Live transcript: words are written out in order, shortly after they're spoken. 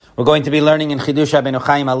We're going to be learning in Chidush Rabbeinu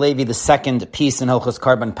Chaim Halevi the second piece in Hilchos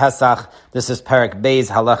Karban Pesach. This is Perek Beis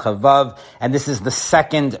Halacha Vav, and this is the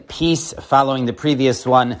second piece following the previous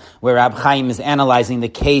one where Rab Chaim is analyzing the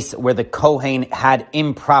case where the Kohen had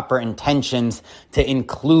improper intentions to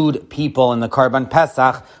include people in the Karban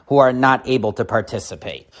Pesach who are not able to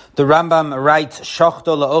participate. The Rambam writes,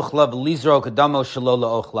 Shochto la'ochlav lizrok damo shelo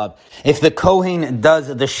la'ochlav. If the Kohen does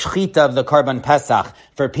the shchita of the Karban Pesach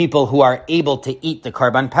for people who are able to eat the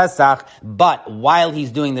Karban Pesach, but while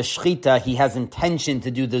he's doing the shchita, he has intention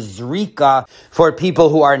to do the zrika for people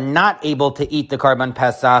who are not able to eat the Karban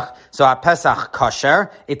Pesach, so a Pesach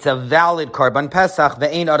kosher, it's a valid Karban Pesach,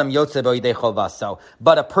 ve'ein adam yotze bo'idei chovaso.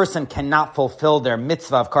 But a person cannot fulfill their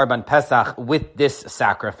mitzvah of Karban Pesach with this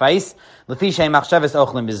sacrifice, because the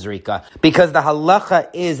halacha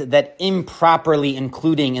is that improperly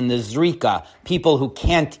including in the zrika people who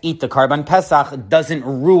can't eat the Karban Pesach doesn't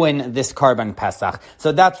ruin this Karban Pesach.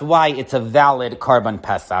 So that's why it's a valid Karban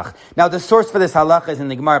Pesach. Now the source for this halacha is in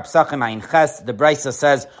the Gemara Pesachim Ayin Ches. The Brisa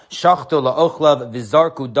says, Shachtu la'ochlav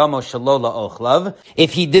v'zarku damo shelo la'ochlav.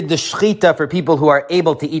 If he did the shchita for people who are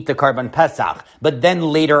able to eat the Karban Pesach, but then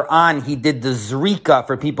later on he did the zrika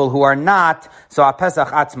for people who are not, so a Pesach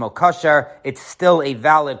atzmo kosher, it's still a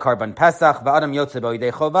valid Karban Pesach, v'adam yotze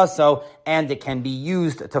bo'idei chovaso, and it can be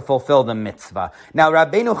used to fulfill the mitzvah. Now,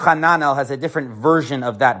 Rabbeinu Hananel has a different version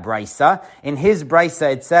of that brisa. In his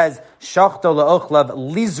brisa, it says, Shachto la'ochlav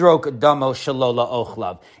lizrok damo shelo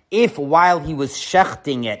la'ochlav. If while he was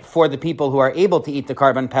shechting it for the people who are able to eat the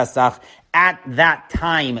Karban Pesach, at that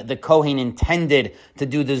time, the Kohen intended to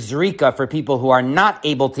do the zrika for people who are not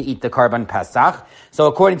able to eat the Karban Pesach. So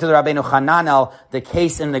according to the Rabbeinu Hananel, the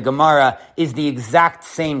case in the Gemara is the exact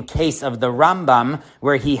same case of the Rambam,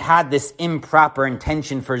 where he had this improper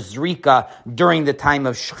intention for zrika during the time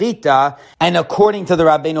of shchita. And according to the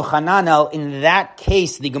Rabbeinu Hananel, in that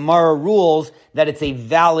case, the Gemara rules that it's a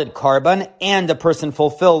valid Karban and a person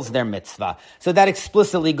fulfills their mitzvah. So that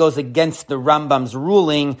explicitly goes against the Rambam's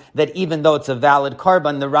ruling that even though it's a valid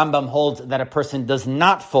Karban, the Rambam holds that a person does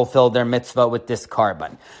not fulfill their mitzvah with this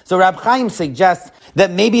Karban. So Rab Chaim suggests that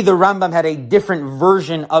maybe the Rambam had a different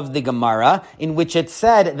version of the Gemara in which it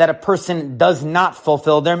said that a person does not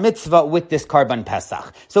fulfill their mitzvah with this Karban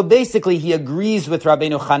Pesach. So basically he agrees with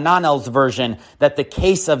Rabbeinu Hananel's version that the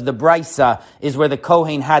case of the Brisa is where the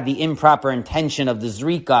Kohen had the improper intention of the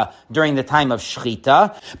zrika during the time of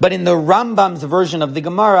shchita. But in the Rambam's version of the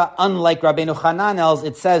Gemara, unlike Rabbeinu Hananel's,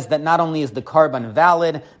 it says that not only is the Karban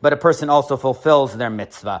valid, but a person also fulfills their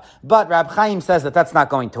mitzvah. But Rab Chaim says that that's not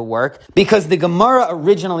going to work because the Gemara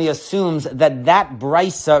originally assumes that that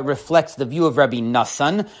Brisa reflects the view of Rabbi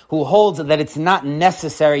Nassan, who holds that it's not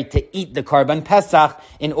necessary to eat the Karban Pesach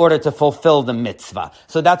in order to fulfill the mitzvah.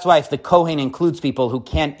 So that's why if the Kohen includes people who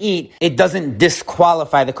can't eat, it doesn't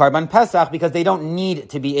disqualify the Karban Pesach because they don't need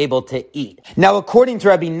to be able to eat. Now, according to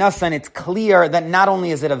Rabbi Nassan, it's clear that not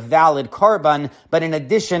only is it a valid Karban, but in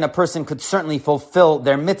addition, a person could certainly fulfill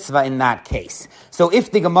their mitzvah in that case. So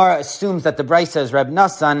if the Gemara assumes that the Brisa is Reb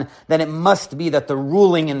Nassan, then it must be that the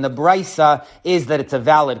ruling in the Brisa is that it's a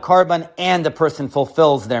valid Karban and the person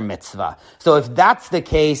fulfills their mitzvah. So if that's the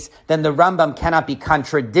case, then the Rambam cannot be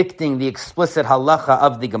contradicting the explicit halacha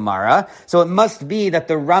of the Gemara. So it must be that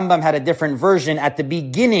the Rambam had a different version at the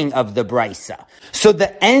beginning of the Brisa. So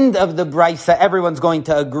the end of the Brisa, everyone's going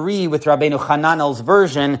to agree with Rabbeinu Hananel's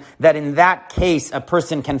version that in that case, a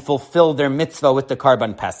person can fulfill their mitzvah with the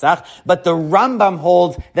Karban Pesach. But the Rambam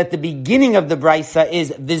holds that the beginning of the Brisa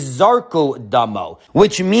is vizarku damo,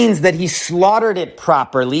 which means that he slaughtered it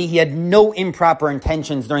properly. He had no improper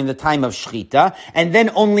intentions during the time of shchita. And then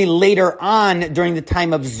only later on, during the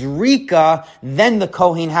time of zrika, then the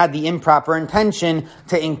Kohen had the improper intention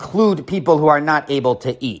to include people who are not able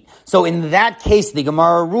to eat. So in that case, the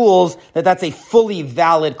Gemara rules that that's a fully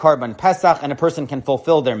valid Karban Pesach and a person can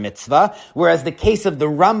fulfill their mitzvah. Whereas the case of the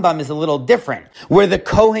Rambam is a little different, where the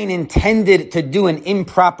Kohen intended to do an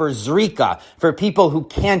improper zrika for people who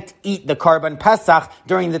can't eat the Karban Pesach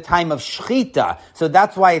during the time of shchita. So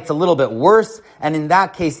that's why it's a little bit worse. And in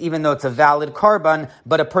that case, even though it's a valid Karban,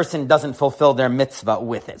 but a person doesn't fulfill their mitzvah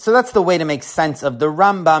with it. So that's the way to make sense of the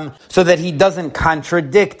Rambam so that he doesn't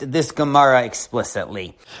contradict this Gemara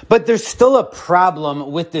explicitly. But there's still a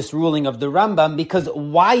problem with this ruling of the Rambam because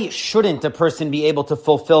why shouldn't a person be able to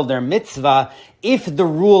fulfill their mitzvah if the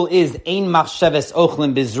rule is ein machsheves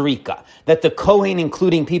ochlin bizrika, that the Kohen,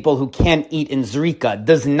 including people who can't eat in zrika,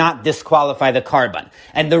 does not disqualify the karban,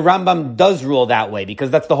 and the Rambam does rule that way because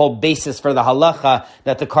that's the whole basis for the halacha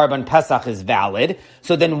that the karban pesach is valid,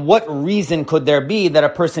 so then what reason could there be that a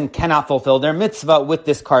person cannot fulfill their mitzvah with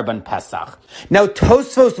this karban pesach? Now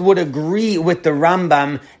Tosfos would agree with the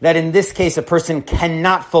Rambam that in this case a person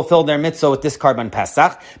cannot fulfill their mitzvah with this karban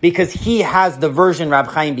pesach because he has the version Rab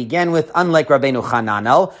Chaim began with, unlike Rabbeinu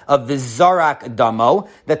Hananel, of the Zarak Damo,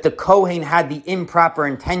 that the Kohen had the improper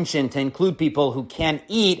intention to include people who can't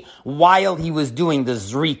eat while he was doing the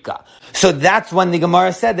Zrika. So that's when the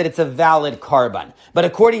Gemara said that it's a valid karban. But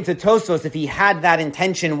according to Tosfos, if he had that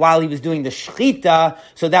intention while he was doing the Shechita,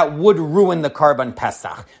 so that would ruin the karban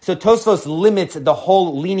pesach. So Tosfos limits the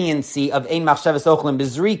whole leniency of Ein Machshavas Ochlin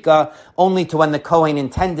Bizrika only to when the Kohen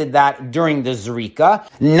intended that during the Zrika,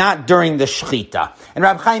 not during the Shechita. And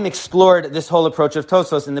Rab Chaim explored this whole approach of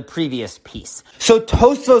Tosfos in the previous piece. So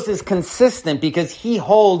Tosfos is consistent because he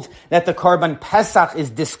holds that the karban pesach is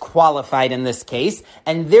disqualified in this case,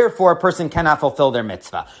 and therefore a person cannot fulfill their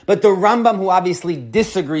mitzvah. But the Rambam, who obviously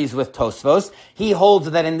disagrees with Tosfos, he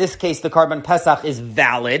holds that in this case the karban pesach is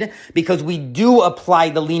valid because we do apply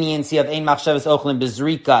the leniency of ein machshavas ochlin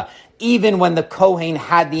bizrika even when the Kohen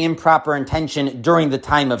had the improper intention during the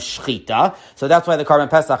time of Shechita. So that's why the karban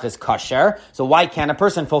pesach is kosher. So why can't a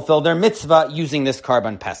person fulfill their mitzvah using this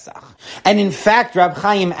karban pesach? And in fact, Rab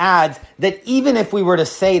Chaim adds that even if we were to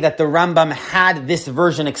say that the Rambam had this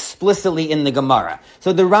version explicitly in the Gemara,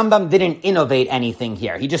 so the Rambam didn't innovate anything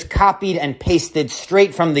here. He just copied and pasted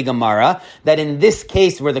straight from the Gemara that in this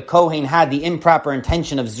case where the Kohen had the improper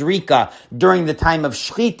intention of Zrika during the time of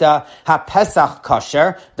Shechita, ha-pesach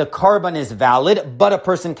kosher, the karban is valid, but a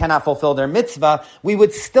person cannot fulfill their mitzvah, we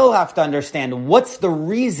would still have to understand what's the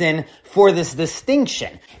reason for this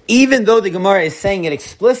distinction. Even though the Gemara is saying it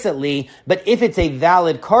explicitly, but if it's a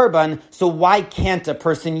valid karban, so why can't a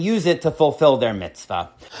person use it to fulfill their mitzvah?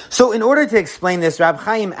 So in order to explain this, Rab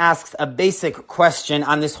Chaim asks a basic question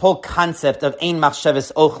on this whole concept of ein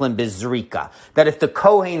machshavas ochlin bizrika, that if the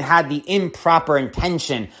Kohen had the improper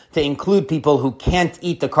intention to include people who can't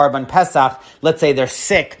eat the karban pesach, let's say they're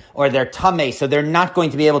sick or they're tameh, so they're not going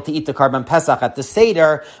to be able to eat the karban pesach at the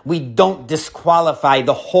Seder, we don't disqualify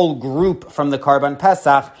the whole group from the karban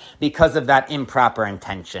pesach because of that improper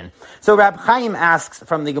intention. So Rab Chaim asks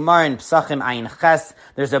from the Gemara in Pesachim Ayin Ches,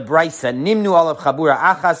 there's a brisa, nimnu olav chabura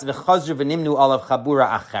achas v'chazru v'nimnu olav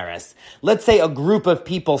chabura acheres. Let's say a group of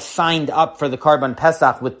people signed up for the karban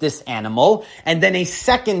pesach with this animal, and then a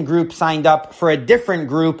second group signed up for a different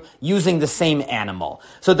group using the same animal.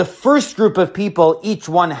 So the first group of people, each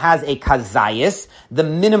one has a kazayis, the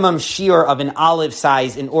minimum shiur of an olive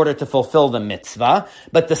size in order to fulfill the mitzvah.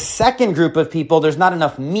 But the second group of people, there's not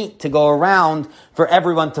enough meat to go around for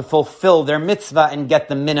everyone to fulfill their mitzvah and get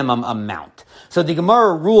the minimum amount. So the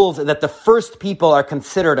Gemara rules that the first people are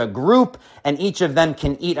considered a group, and each of them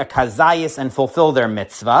can eat a kazayis and fulfill their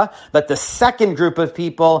mitzvah. But the second group of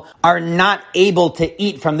people are not able to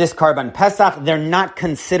eat from this karban pesach. They're not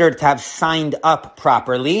considered to have signed up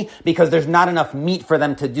properly because there's not enough meat for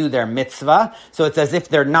them to do their mitzvah. So it's as if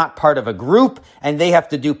they're not part of a group, and they have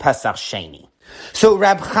to do Pesach Sheni. So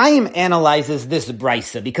Rab Chaim analyzes this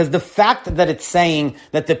brisa because the fact that it's saying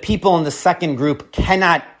that the people in the second group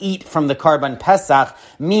cannot eat from the karban pesach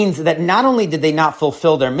means that not only did they not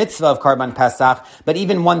fulfill their mitzvah of karban pesach, but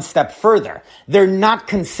even one step further, they're not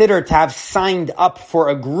considered to have signed up for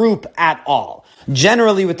a group at all.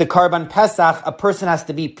 Generally, with the karban pesach, a person has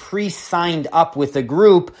to be pre-signed up with a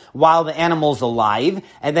group while the animal's alive,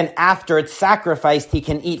 and then after it's sacrificed, he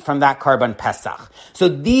can eat from that karban pesach. So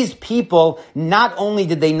these people, not only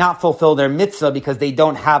did they not fulfill their mitzvah because they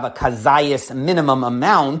don't have a kazayis minimum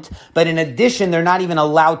amount, but in addition, they're not even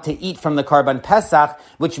allowed to eat from the karban pesach,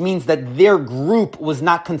 which means that their group was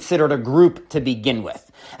not considered a group to begin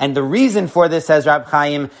with. And the reason for this, says Rab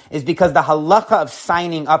Chaim, is because the halacha of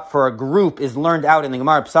signing up for a group is learned out in the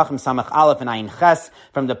Gemara Pesachim Samach Aleph and Ayin Ches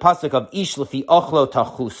from the pasuk of Ish Lefi Ochlo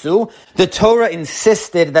Tachusu. The Torah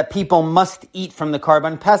insisted that people must eat from the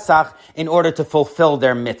karban pesach in order to fulfill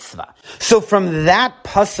their mitzvah. So from that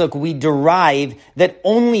pasuk we derive that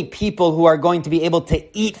only people who are going to be able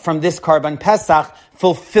to eat from this karban pesach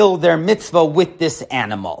fulfill their mitzvah with this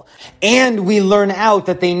animal. And we learn out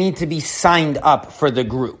that they need to be signed up for the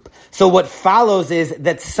group. So what follows is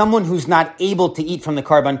that someone who's not able to eat from the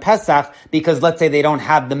Karban Pesach, because let's say they don't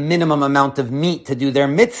have the minimum amount of meat to do their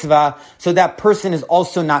mitzvah, so that person is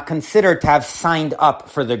also not considered to have signed up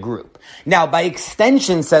for the group. Now, by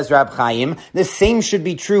extension, says Rab Chaim, the same should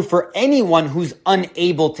be true for anyone who's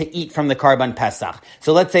unable to eat from the Karban Pesach.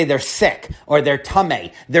 So let's say they're sick or they're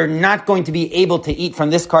tamei. They're not going to be able to eat from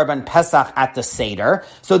this Karban Pesach at the Seder.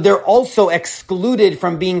 So they're also excluded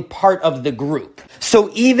from being part of the group. So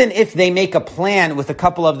even if they make a plan with a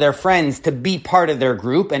couple of their friends to be part of their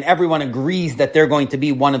group and everyone agrees that they're going to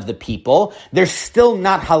be one of the people, they're still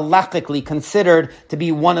not halakhically considered to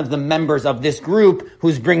be one of the members of this group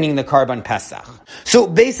who's bringing the Karban Pesach. So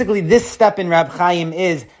basically this step in Rab Chaim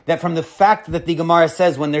is that from the fact that the Gemara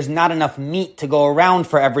says when there's not enough meat to go around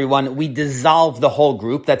for everyone, we dissolve the whole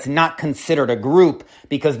group. That's not considered a group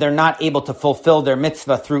because they're not able to fulfill their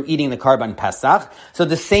mitzvah through eating the Karban Pesach. So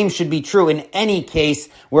the same should be true in any case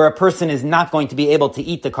where a person is not going to be able to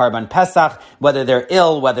eat the Karban Pesach, whether they're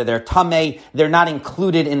ill, whether they're tamei, they're not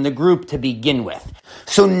included in the group to begin with.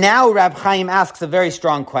 So now Rab Chaim asks a very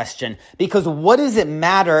strong question, because what does it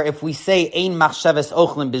matter if we say Ein Machshavas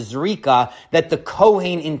Ochlim Bizrika, that the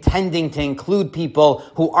Kohen intending to include people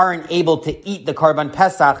who aren't able to eat the Karban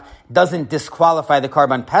Pesach doesn't disqualify the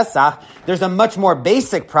Karban Pesach? There's a much more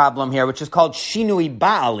basic problem here, which is called Shinui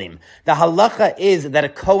Ba'alim. The halacha is that a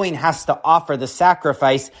Kohen has to offer the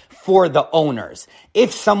sacrifice for the owners.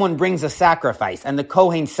 If someone brings a sacrifice and the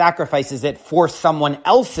Kohen sacrifices it for someone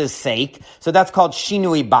else's sake, so that's called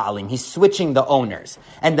Shinui Ba'alim. He's switching the owners.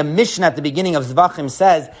 And the Mishnah at the beginning of Zvachim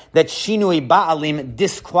says that Shinui Ba'alim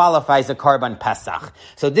disqualifies a Karban Pesach.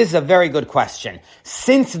 So this is a very good question.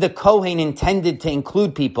 Since the Kohen intended to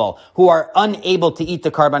include people who are unable to eat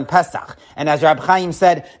the Karban Pesach, and as Rab Chaim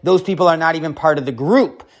said, those people are not even part of the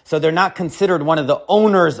group, so they're not considered one of the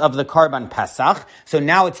owners of the Karban Pesach. So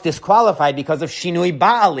now it's disqualified because of Shinui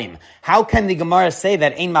Ba'alim. How can the Gemara say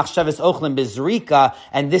that Ein Machshavas Ochlim Bizrika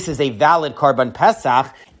and this is a valid Karban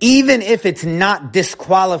Pesach, even if it's not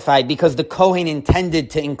disqualified because the Kohen intended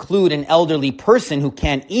to include an elderly person who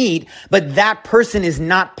can't eat, but that person is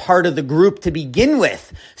not part of the group to begin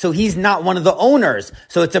with. So he's not one of the owners.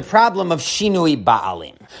 So it's a problem of Shinui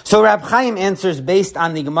Ba'alim. So Rab Chaim answers based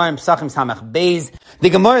on the Gemara in Pesachim Samach Beis. The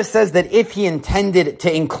Gemara says that if he intended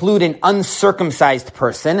to include an uncircumcised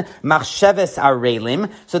person, Machsheves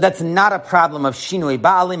Arelim, so that's not a problem of Shinui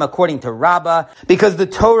Ba'alim according to Rabbah, because the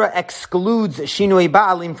Torah excludes Shinui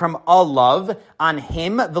Ba'alim from all love on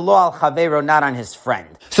him, the lo al chavero, not on his friend.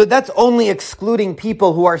 So that's only excluding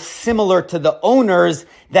people who are similar to the owners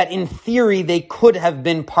that in theory they could have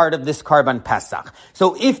been part of this Karban Pesach.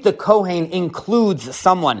 So if the Kohen includes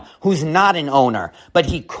someone who's not an owner, but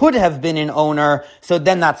he could have been an owner, so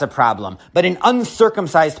then that's a problem. But an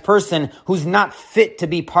uncircumcised person who's not fit to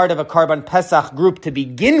be part of a Karban Pesach group to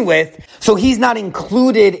begin with, so he's not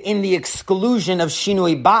included in the exclusion of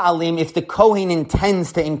Shinui Ba'alim. If the Kohen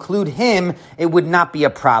intends to include him, it would not be a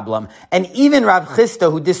problem. And even Rav Chisda,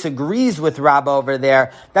 who disagrees with Rabbah over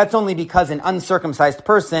there, that's only because an uncircumcised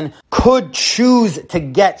person could choose to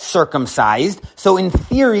get circumcised. So in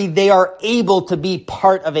theory, they are able to be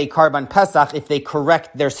part of a Karban Pesach if they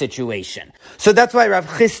correct their situation. So that's why Rav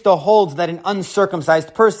Chisda holds that an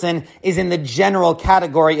uncircumcised person is in the general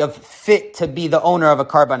category of fit to be the owner of a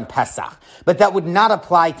Karban Pesach. But that would not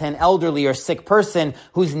apply to an elderly or sick person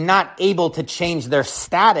who's not able to change their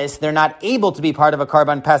status. They're not able to be part of a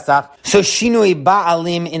Karban Pesach. So Shinui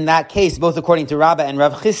Ba'alim in that case, both according to Rabbah and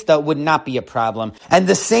Rav Chisda, would not be a problem. And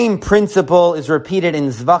the same principle is repeated in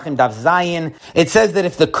Zvachim Daf Zayin. It says that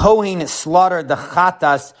if the Kohen slaughtered the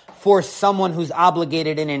chatas for someone who's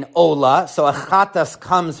obligated in an ola. So a chatas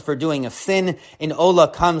comes for doing a sin. An ola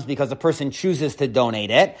comes because a person chooses to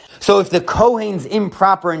donate it. So if the Kohen's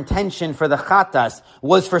improper intention for the chatas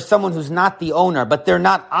was for someone who's not the owner, but they're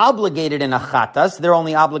not obligated in a chatas, they're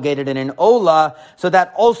only obligated in an ola, so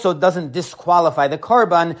that also doesn't disqualify the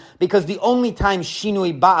karban, because the only time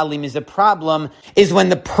shinui ba'alim is a problem is when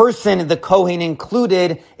the person, the Kohen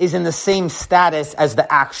included, is in the same status as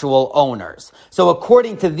the actual owners. So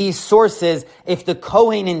according to these sources, if the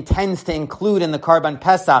Kohen intends to include in the Karban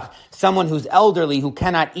Pesach someone who's elderly who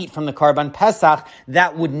cannot eat from the Karban Pesach,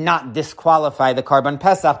 that would not disqualify the Karban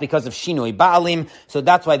Pesach because of Shinui Ba'alim. So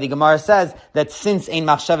that's why the Gemara says that since Ein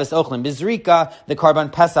Machshavas Ochlim Bizrika, the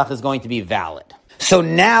Karban Pesach is going to be valid. So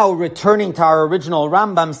now, returning to our original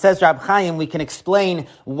Rambam, says Rab Chaim, we can explain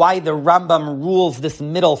why the Rambam rules this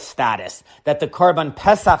middle status, that the Karban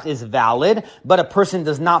Pesach is valid, but a person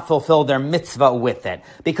does not fulfill their mitzvah with it.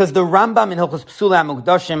 Because the Rambam in Hilchos Psulei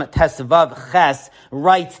HaMukdashim Tesvav Ches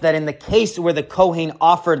writes that in the case where the Kohen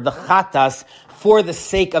offered the chatas for the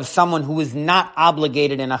sake of someone who is not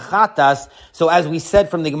obligated in a chatas. So as we said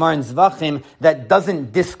from the Gemara in Zvachim, that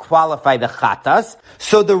doesn't disqualify the chatas.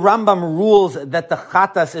 So the Rambam rules that the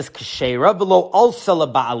chatas is kshera, below also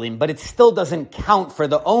ba'alim, but it still doesn't count for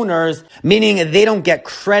the owners, meaning they don't get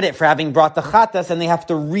credit for having brought the chatas and they have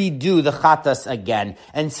to redo the chatas again.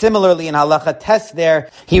 And similarly in Halacha Tes there,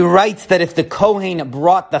 he writes that if the Kohen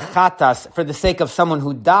brought the chatas for the sake of someone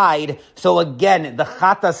who died, so again, the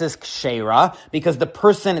chatas is kshera, because the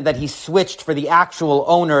person that he switched for the actual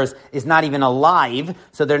owners is not even alive,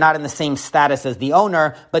 so they're not in the same status as the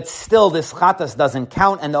owner, but still this chatas doesn't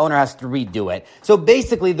count and the owner has to redo it. So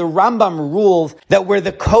basically the Rambam rules that where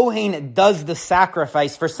the Kohen does the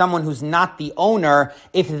sacrifice for someone who's not the owner,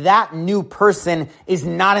 if that new person is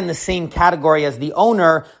not in the same category as the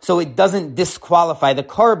owner, so it doesn't disqualify the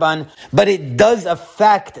karban, but it does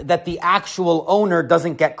affect that the actual owner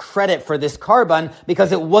doesn't get credit for this karban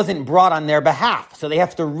because it wasn't brought on their behalf. So they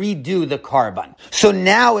have to redo the karban. So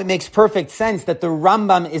now it makes perfect sense that the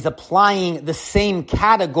Rambam is applying the same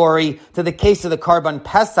category to the case of the karban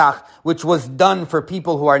Pesach, which was done for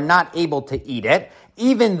people who are not able to eat it,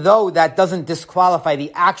 even though that doesn't disqualify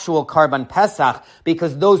the actual karban Pesach,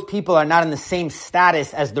 because those people are not in the same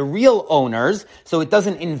status as the real owners, so it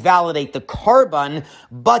doesn't invalidate the karban,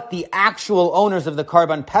 but the actual owners of the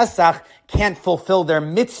karban Pesach can't fulfill their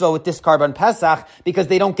mitzvah with this karban Pesach because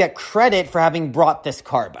they don't get credit for having brought this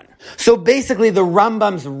karban. So basically the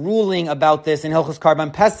Rambam's ruling about this in Hilchos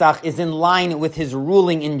Karban Pesach is in line with his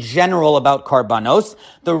ruling in general about karbanos.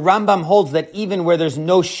 The Rambam holds that even where there's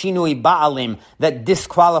no shinui ba'alim that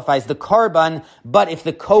disqualifies the karban, but if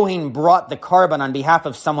the Kohen brought the karban on behalf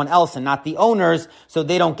of someone else and not the owners, so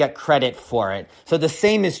they don't get credit for it. So the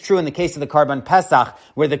same is true in the case of the karban Pesach,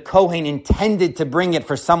 where the Kohen intended to bring it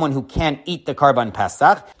for someone who can't eat the karban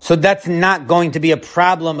Pesach. So that's not going to be a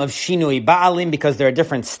problem of shinui ba'alim because they're a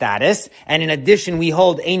different status. And in addition, we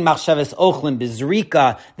hold ein machshavas ochlim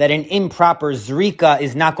bezrika, that an improper zrika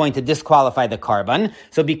is not going to disqualify the karban.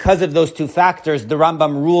 So because of those two factors, the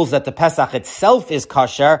Rambam rules that the Pesach itself is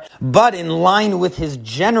kosher, but in line with his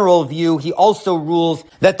general view, he also rules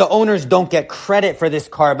that the owners don't get credit for this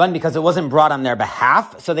karban because it wasn't brought on their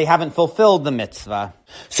behalf, so they haven't fulfilled the mitzvah.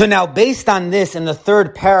 So now, based on this, in the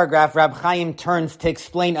third paragraph, Rab Chaim turns to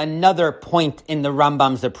explain another point in the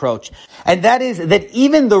Rambam's approach. And that is that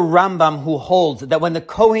even the Rambam who holds that when the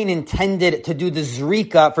Kohen intended to do the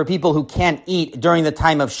zrika for people who can't eat during the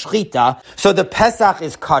time of shchita, so the Pesach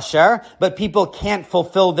is kosher, but people can't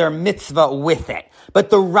fulfill their mitzvah with it. But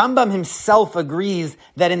the Rambam himself agrees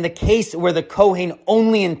that in the case where the Kohen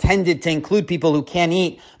only intended to include people who can't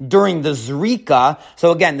eat during the Zrika,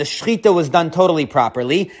 so again, the Shechita was done totally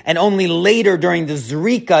properly, and only later during the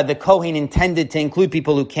Zrika, the Kohen intended to include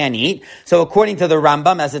people who can't eat. So according to the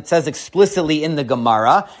Rambam, as it says explicitly in the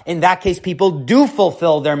Gemara, in that case, people do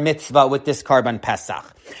fulfill their mitzvah with this karban Pesach.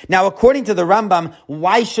 Now, according to the Rambam,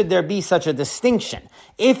 why should there be such a distinction?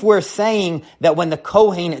 If we're saying that when the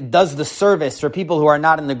Kohen does the service for people who are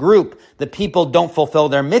not in the group, the people don't fulfill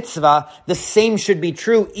their mitzvah, the same should be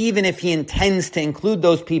true even if he intends to include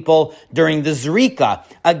those people during the Zrika.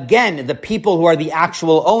 Again, the people who are the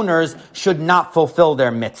actual owners should not fulfill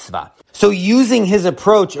their mitzvah. So using his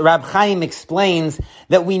approach, Rab Chaim explains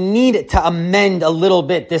that we need to amend a little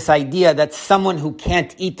bit this idea that someone who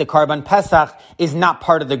can't eat the karban Pesach is not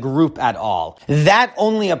part of the group at all. That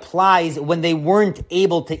only applies when they weren't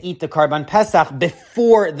able to eat the karban Pesach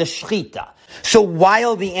before the shechita. So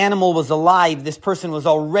while the animal was alive, this person was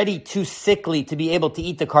already too sickly to be able to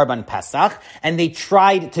eat the karban Pesach, and they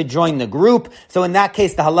tried to join the group. So in that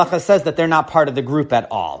case, the halacha says that they're not part of the group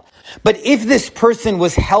at all. But if this person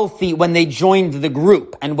was healthy when they joined the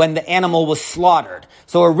group and when the animal was slaughtered,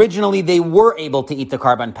 so originally they were able to eat the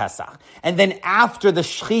karban Pesach, and then after the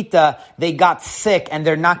shechita they got sick and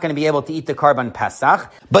they're not going to be able to eat the karban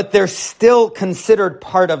Pesach, but they're still considered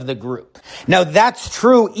part of the group. Now that's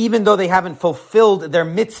true even though they haven't fulfilled their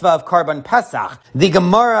mitzvah of karban Pesach. The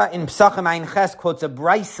Gemara in Pesachim Ayin Ches quotes a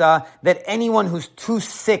brisa that anyone who's too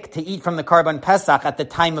sick to eat from the karban Pesach at the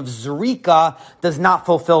time of Zrika does not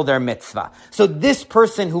fulfill their mitzvah. So this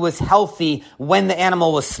person who was healthy when the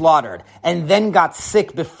animal was slaughtered and then got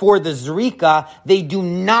sick before the Zrika, they do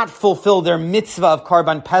not fulfill their mitzvah of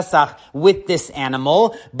karban Pesach with this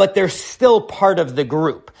animal, but they're still part of the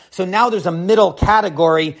group. So now there's a middle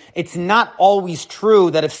category. It's not always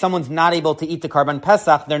true that if someone's not able to eat the karban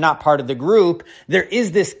Pesach, they're not part of the group. There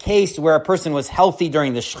is this case where a person was healthy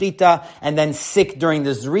during the shechita and then sick during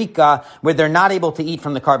the Zrika, where they're not able to eat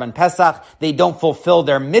from the karban Pesach. They don't fulfill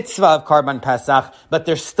their mitzvah mitzvah of Karban Pesach, but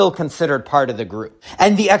they're still considered part of the group.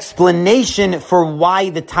 And the explanation for why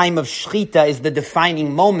the time of Shechita is the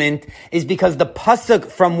defining moment is because the pasuk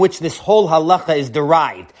from which this whole halacha is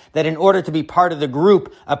derived, that in order to be part of the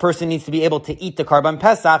group, a person needs to be able to eat the Karban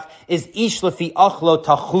Pesach, is ish lefi achlo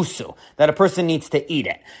tachusu, that a person needs to eat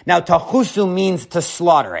it. Now, tachusu means to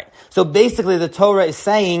slaughter it. So basically the Torah is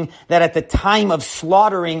saying that at the time of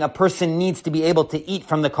slaughtering, a person needs to be able to eat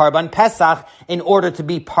from the Karban Pesach in order to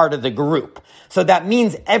be part of the group. So that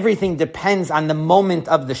means everything depends on the moment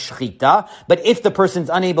of the Shechita, but if the person's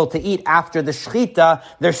unable to eat after the Shechita,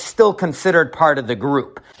 they're still considered part of the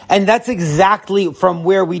group. And that's exactly from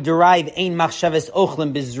where we derive ein machshavas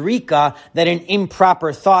ochlim bizrika, that an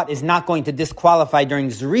improper thought is not going to disqualify during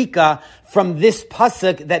zrika, from this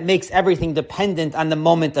pasuk that makes everything dependent on the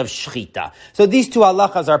moment of shechita. So these two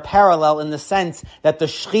halachas are parallel in the sense that the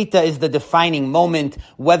shechita is the defining moment,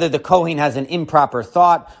 whether the kohen has an improper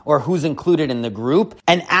thought or who's included in the group.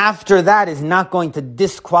 And after that is not going to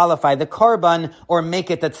disqualify the karban or make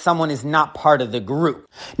it that someone is not part of the group.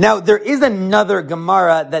 Now, there is another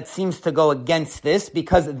Gemara that seems to go against this,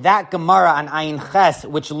 because that Gemara on Ayin Ches,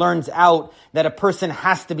 which learns out that a person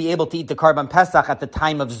has to be able to eat the Karban Pesach at the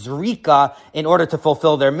time of Zrika in order to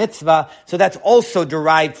fulfill their mitzvah. So that's also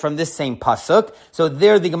derived from this same pasuk. So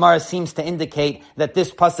there the Gemara seems to indicate that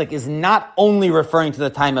this pasuk is not only referring to the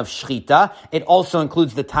time of Shechita, it also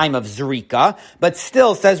includes the time of Zrika. But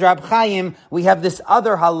still, says Rab Chaim, we have this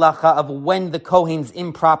other halacha of when the Kohen's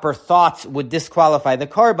improper thoughts would disqualify the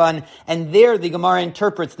Karban, and there the Gemara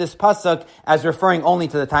interprets this pasuk as referring only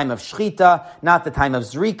to the time of Shechita, not the time of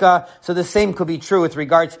Zrika. So the same could be true with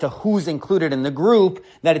regards to who's included in the group,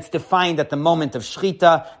 that it's defined at the moment of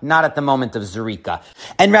Shechita, not at the moment of Zrika.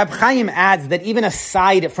 And Rab Chaim adds that even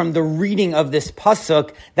aside from the reading of this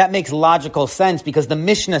pasuk, that makes logical sense, because the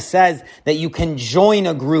Mishnah says that you can join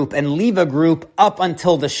a group and leave a group up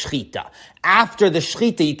until the Shechita. After the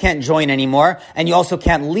Shechita, you can't join anymore, and you also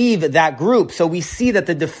can't leave that group. So we see that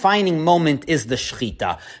the defining moment is the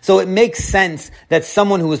Shechita. So it makes sense that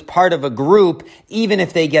someone who is part of a group, even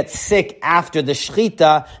if they get sick after the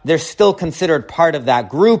Shechita, they're still considered part of that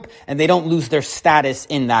group, and they don't lose their status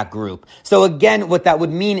in that group. So again, what that would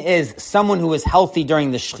mean is someone who is healthy during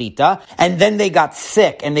the Shechita, and then they got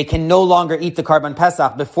sick, and they can no longer eat the Karban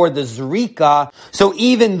Pesach before the Zrika. So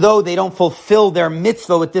even though they don't fulfill their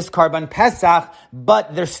mitzvah with this Karban Pesach,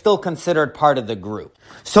 but they're still considered part of the group.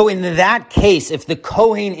 So in that case, if the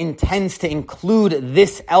Kohen intends to include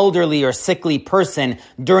this elderly or sickly person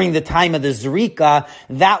during the time of the Zrika,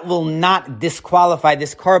 that will not disqualify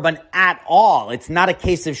this Karban at all. It's not a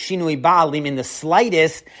case of Shinui Ba'alim in the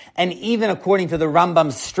slightest, and even according to the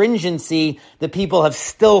Rambam's stringency, the people have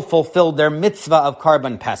still fulfilled their mitzvah of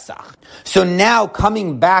Karban Pesach. So now,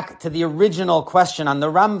 coming back to the original question on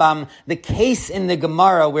the Rambam, the case in the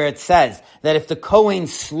Gemara where it says that if the Kohen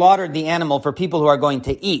slaughtered the animal for people who are going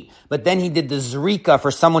to eat, but then he did the Zrika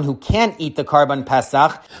for someone who can't eat the Karban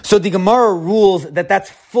Pesach, so the Gemara rules that that's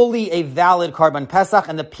fully a valid Karban Pesach,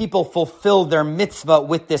 and the people fulfill their mitzvah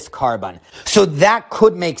with this Karban. So that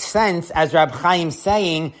could make sense, as Rab Chaim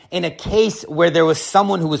saying, in a case where there was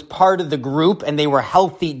someone who was part of the group and they were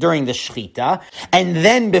healthy during the Shechita, and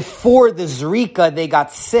then before the Zrika they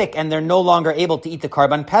got sick and they're no longer able to eat the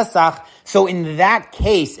Karban Pesach. So in that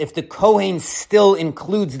case, if the Kohen still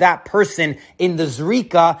includes that person in the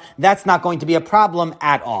Zrika, that's not going to be a problem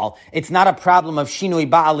at all. It's not a problem of Shinui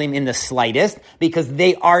Ba'alim in the slightest, because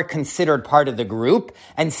they are considered part of the group.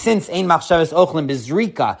 And since Ein Machshavas Ochlim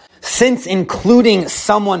Bizrika, since including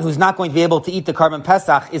someone who's not going to be able to eat the Karban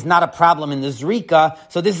Pesach is not a problem in the Zrika,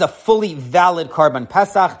 so this is a fully valid Karban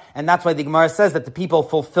Pesach, and that's why the Gemara says that the people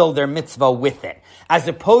fulfill their mitzvah with it. As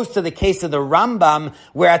opposed to the case of the Rambam,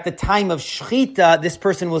 where at the time of Shechita, this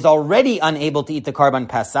person was already unable to eat the Karban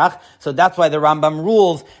Pesach, so that's why the Rambam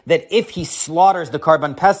rules that if he slaughters the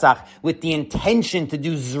Karban Pesach with the intention to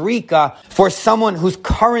do Zrika for someone who's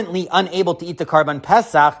currently unable to eat the Karban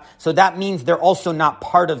Pesach, so that means they're also not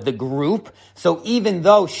part of the group. So even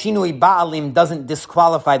though Shinui Ba'alim doesn't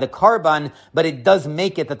disqualify the Karban, but it does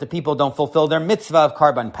make it that the people don't fulfill their mitzvah of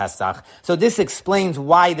Karban Pesach. So this explains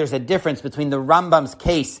why there's a difference between the Rambam's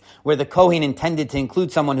case, where the Kohen intended to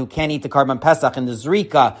include someone who can't eat the Karban Pesach in the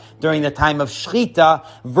Zrika during the time of Shchita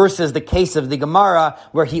versus the case of the Gemara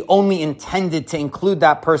where he only intended to include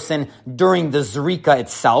that person during the Zrika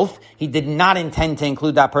itself. He did not intend to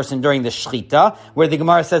include that person during the Shchita, where the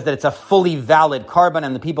Gemara says that it's a fully valid korban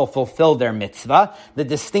and the people fulfill their mitzvah. The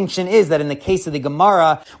distinction is that in the case of the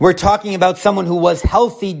Gemara, we're talking about someone who was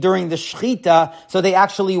healthy during the Shchita, so they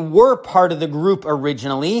actually were part of the group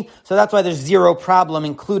originally, so that's why there's zero problem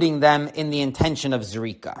including them in the intention of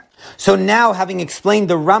Zrika. So now, having explained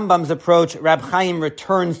the Rambam's approach, Rab Chaim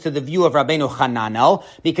returns to the view of Rabbeinu Hananel,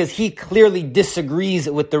 because he clearly disagrees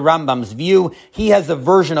with the Rambam's view. He has a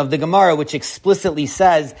version of the Gemara which explicitly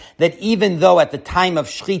says that even though at the time of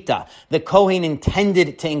Shchita, the Kohen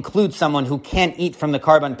intended to include someone who can't eat from the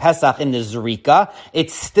Karban Pesach in the Zrika,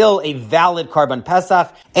 it's still a valid Karban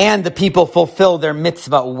Pesach, and the people fulfill their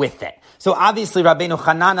mitzvah with it. So obviously Rabbeinu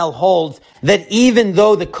Hananel holds that even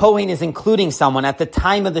though the Kohen is including someone at the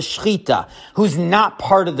time of the Shchita who's not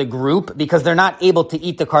part of the group because they're not able to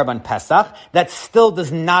eat the Karban Pesach, that still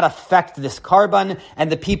does not affect this Karban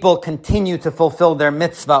and the people continue to fulfill their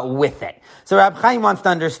mitzvah with it. So Rab Chaim wants to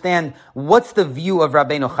understand what's the view of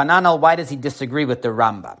Rabbeinu Hananel, why does he disagree with the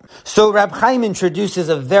Rambam? So Rab Chaim introduces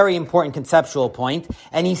a very important conceptual point,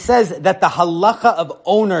 and he says that the halacha of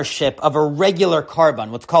ownership of a regular Karban,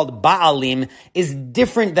 what's called Ba'alim, is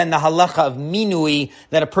different than the halacha of Minui,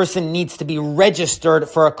 that a person needs to be registered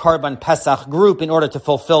for a Karban Pesach group in order to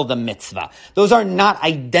fulfill the mitzvah. Those are not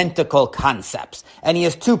identical concepts, and he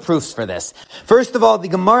has two proofs for this. First of all, the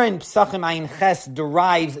Gemara in Pesachim Ayin Ches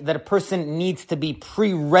derives that a person needs to be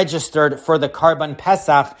pre-registered for the Karban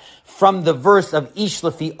Pesach from the verse of Ish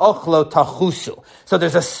Lefi Ochlo Tachusu. So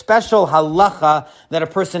there's a special halacha that a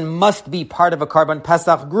person must be part of a Karban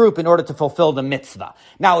Pesach group in order to fulfill the mitzvah.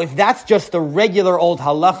 Now, if that's just the regular old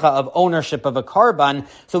halacha of ownership of a Karban,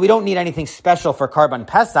 so we don't need anything special for Karban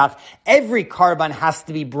Pesach, every Karban has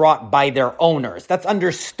to be brought by their owners. That's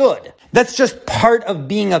understood. That's just part of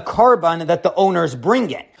being a Karban that the owners bring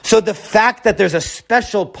it. So the fact that there's a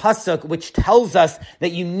special pasuk which tells us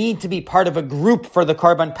that you need to be part of a group for the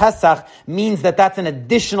Karban Pesach means that that's an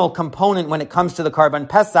additional component when it comes to the Karban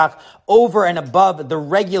Pesach over and above the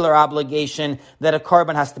regular obligation that a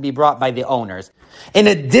Karban has to be brought by the owners. In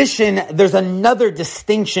addition, there's another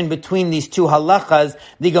distinction between these two halachas.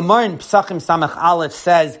 The Gemara in Pesachim Samach Aleph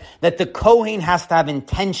says that the Kohen has to have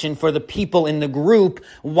intention for the people in the group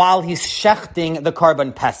while he's shechting the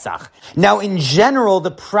Karban Pesach. Now, in general,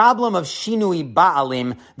 the problem of Shinui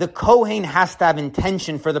Ba'alim, the Kohen has to have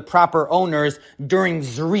intention for the proper owners during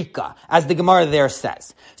Zrika, as the Gemara there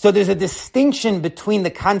says. So there's a distinction between the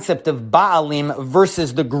concept of Ba'alim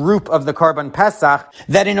versus the group of the Karban Pesach,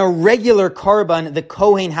 that in a regular Karban, the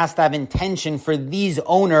Kohen has to have intention for these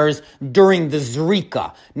owners during the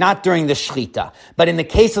Zrika, not during the Shchita. But in the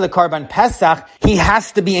case of the Karban Pesach, he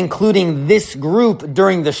has to be including this group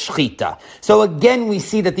during the Shchita. So again, we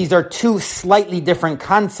see that these are two slightly different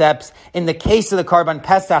concepts. In the case of the Karban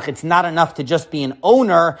Pesach, it's not enough to just be an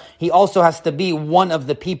owner. He also has to be one of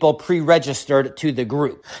the people pre-registered to the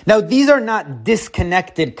group. Now, these are not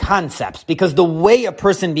disconnected concepts, because the way a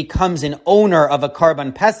person becomes an owner of a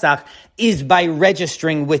Karban Pesach is by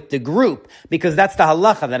registering with the group, because that's the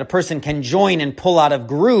halacha, that a person can join and pull out of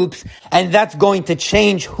groups, and that's going to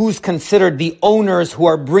change who's considered the owners who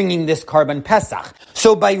are bringing this Karban Pesach.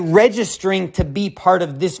 So by registering to be part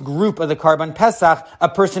of this group of the Karban Pesach, a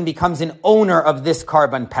person becomes an owner of this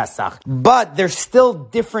Karban Pesach. But there's still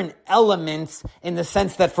different elements in the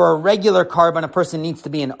sense that for a regular Karban, a person needs to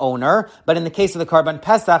be an owner, but in the case of the Karban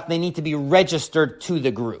Pesach, they need to be registered to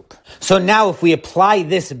the group. So now if we apply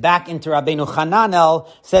this back into Rabbeinu Hananel,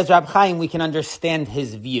 says Rab Chaim, we can understand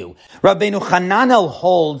his view. Rabbeinu Hananel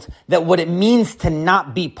holds that what it means to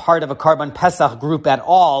not be part of a Karban Pesach group at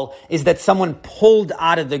all is that someone pulled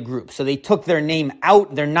out of the group. So they took their name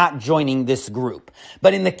out, they're not joining this group.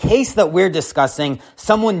 But in the case that we're discussing,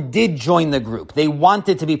 someone did join the group. They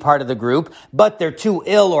wanted to be part of the group, but they're too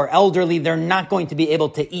ill or elderly, they're not going to be able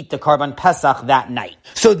to eat the Karban Pesach that night.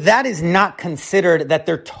 So that is not considered that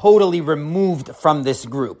they're totally removed from this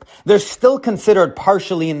group. They're still considered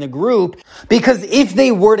partially in the group, because if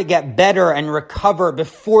they were to get better and recover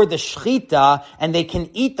before the Shechita and they can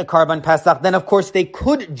eat the Karban Pesach, then of course they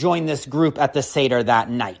could join this group at the Seder that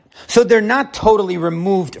night. So they're not totally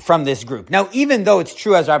removed from this group. Now, even though it's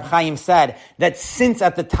true, as Rab Chaim said, that since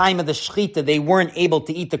at the time of the Shechita they weren't able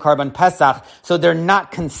to eat the Karban Pesach, so they're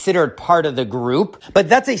not considered part of the group, but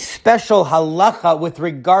that's a special halacha with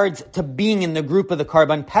regards to being in the group of the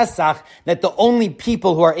Karban Pesach, that the only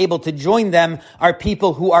people who are able to join them are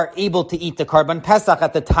people who are able to eat the Karban Pesach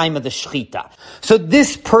at the time of the Shechita. So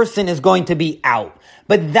this person is going to be out.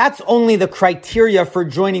 But that's only the criteria for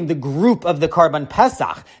joining the group of the Karban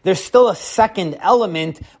Pesach. There's still a second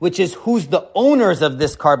element, which is who's the owners of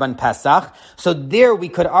this Karban Pesach. So there we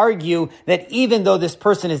could argue that even though this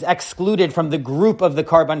person is excluded from the group of the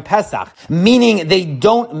Karban Pesach, meaning they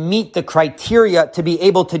don't meet the criteria to be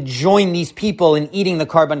able to join these people in eating the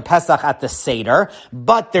Karban Pesach at the Seder,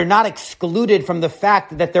 but they're not excluded from the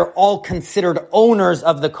fact that they're all considered owners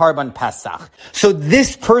of the Karban Pesach. So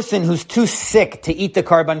this person who's too sick to eat the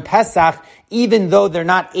Karban Pesach, even though they're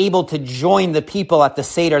not able to join the people at the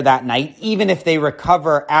Seder that night, even if they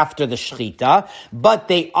recover after the Shechita, but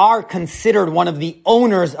they are considered one of the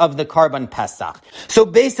owners of the Karban Pesach. So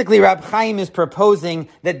basically, Rab Chaim is proposing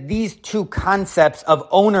that these two concepts of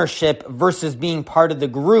ownership versus being part of the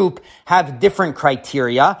group have different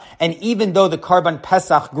criteria, and even though the Karban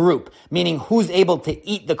Pesach group, meaning who's able to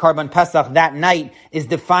eat the Karban Pesach that night, is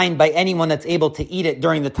defined by anyone that's able to eat it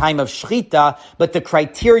during the time of Shechita, but the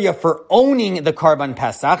criteria for owning the Karban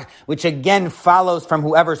Pesach, which again follows from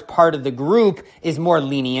whoever's part of the group, is more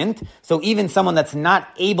lenient. So even someone that's not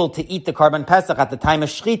able to eat the Karban Pesach at the time of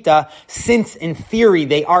Shechita, since in theory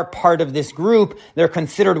they are part of this group, they're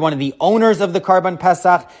considered one of the owners of the Karban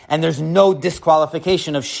Pesach, and there's no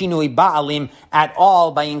disqualification of Shinui Ba'alim at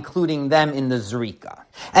all by including them in the Zrika.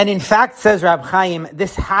 And in fact, says Rab Chaim,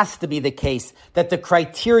 this has to be the case, that the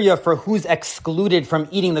criteria for who's excluded from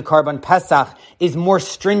eating the Karban Pesach is more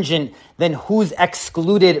stringent than who's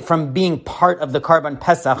excluded from being part of the Karban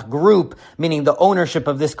Pesach group, meaning the ownership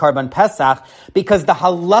of this Karban Pesach, because the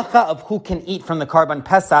halacha of who can eat from the Karban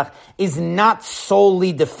Pesach is not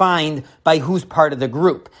solely defined by who's part of the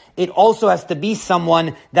group. It also has to be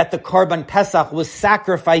someone that the Karban Pesach was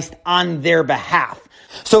sacrificed on their behalf.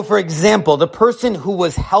 So for example, the person who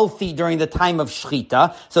was healthy during the time of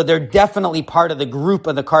Shechita, so they're definitely part of the group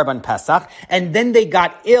of the Karban Pesach, and then they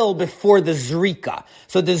got ill before the Zrika.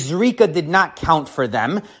 So the Zrika did not count for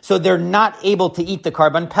them, so they're not able to eat the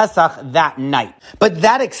Karban Pesach that night. But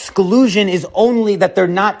that exclusion is only that they're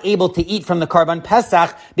not able to eat from the Karban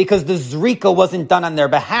Pesach because the Zrika wasn't done on their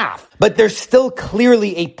behalf. But they're still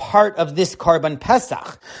clearly a part of this Karban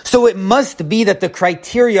Pesach. So it must be that the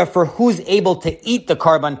criteria for who's able to eat the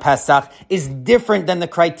Karban Pesach is different than the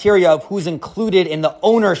criteria of who's included in the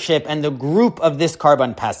ownership and the group of this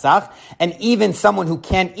Karban Pesach. And even someone who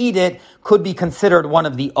can't eat it could be considered one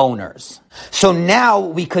of the owners. So now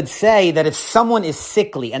we could say that if someone is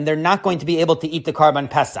sickly and they're not going to be able to eat the Karban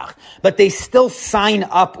Pesach, but they still sign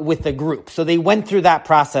up with the group, so they went through that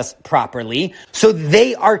process properly, so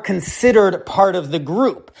they are considered part of the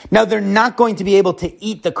group. Now they're not going to be able to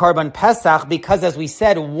eat the Karban Pesach because, as we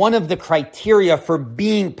said, one of the criteria for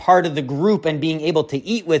being part of the group and being able to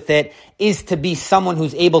eat with it is to be someone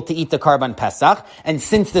who's able to eat the Karban Pesach. And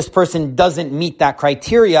since this person doesn't meet that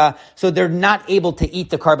criteria, so they're not able to eat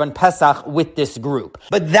the Karban Pesach with this group.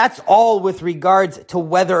 But that's all with regards to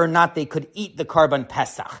whether or not they could eat the Karban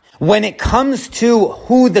Pesach. When it comes to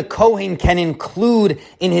who the Kohen can include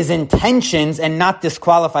in his intentions and not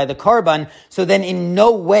disqualify the Karban, so then in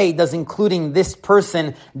no way does including this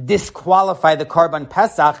person disqualify the Karban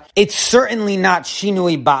Pesach. It's certainly not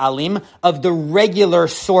Shinui Ba'alim of the regular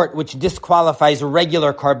sort which disqualifies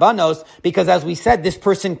regular Karbanos, because as we said, this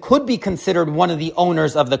person could be considered one of the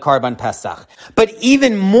owners of the Karban Pesach. But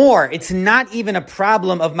even more, it's not even a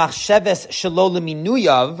problem of machsheves shelo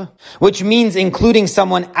leminuyav, which means including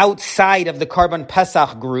someone outside of the Karban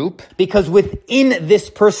Pesach group, because within this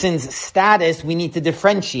person's status, we need to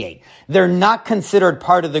differentiate. They're not considered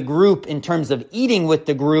part of the group in terms of eating with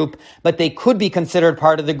the group, but they could be considered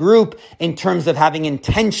part of the group in terms of having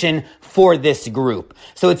intention for this group.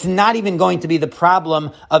 So it's not even going to be the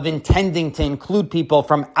problem of intending to include people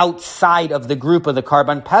from outside of the group of the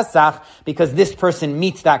Karban Pesach, because this person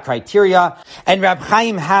meets that criteria. And Rab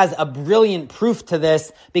Chaim has a brilliant proof to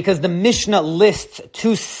this, because the Mishnah lists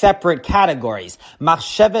two separate categories.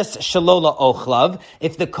 Machsheves shelo la'ochlav,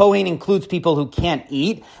 if the Kohen includes people who can't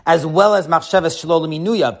eat, as well as machsheves shelo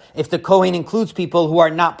leminuyav, if the Kohen includes people who are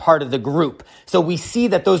not part of the group. So we see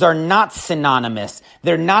that those are not synonymous.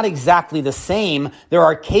 They're not exactly the same. There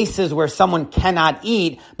are cases where someone cannot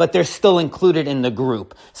eat, but they're still included in the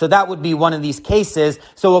group. So that would be one of these cases.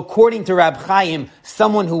 So according to Rab Chaim,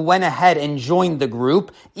 someone who went ahead and joined the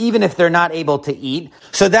group, even if they're not able to eat,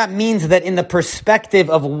 so that means that in the perspective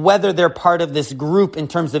of whether they're part of this group in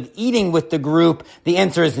terms of eating with the group, the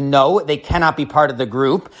answer is no, they cannot be part of the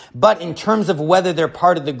group. group, but in terms of whether they're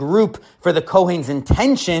part of the group for the Kohen's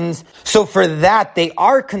intentions, so for that, they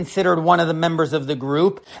are considered one of the members of the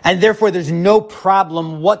group, and therefore there's no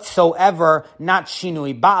problem whatsoever, not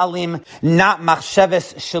Shinui Ba'alim, not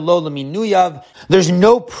Machsheves Shelo L'Minuyav. There's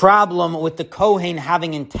no problem with the Kohen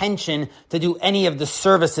having intention to do any of the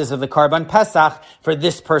services of the Karban Pesach for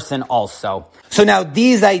this person also. So now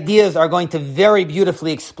these ideas are going to very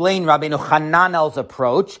beautifully explain Rabbeinu Hananel's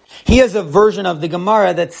approach. He has a version of the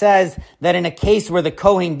Gemara that says that in a case where the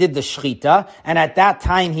Kohen did the Shechita, and at that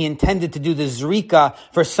time he intended to do the Zrika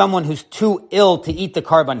for someone who's too ill to eat the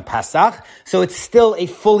Karban Pesach, so it's still a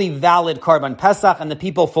fully valid Karban Pesach and the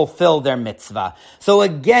people fulfill their mitzvah. So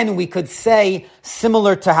again, we could say,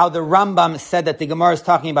 similar to how the Rambam said that the Gemara is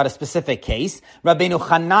talking about a specific case, Rabbeinu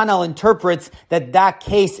Hananel interprets that that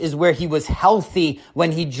case is where he was healthy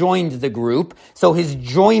when he joined the group, so his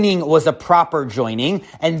joining was a proper joining,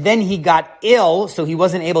 and then he got ill, so he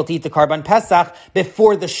wasn't able to eat the Karban Pesach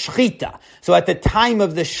before the Shechita. So at the time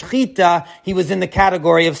of the Shechita, he was in the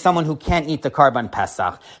category of someone who can't eat the Karban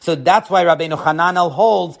Pesach. So that's why Rabbeinu Hananel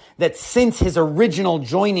holds that since his original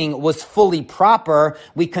joining was fully proper,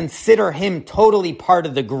 we consider him totally part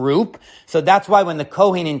of the group. So that's why when the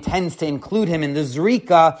Kohen intends to include him in the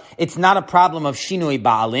Zrika, it's not a problem of Shinui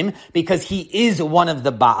Ba'alim, because he is one of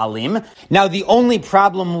the Ba'alim. Now the only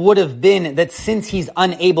problem would have been that since he's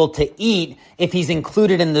unable to eat, if he's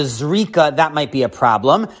included in the Zrika, that might be a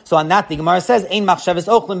problem. So on that, the Gemara says, Ein machshavas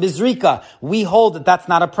ochlim bizrika. We hold that that's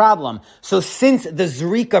not a problem. So since the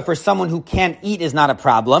Zrika for someone who can't eat is not a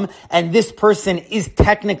problem, and this person is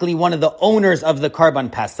technically one of the owners of the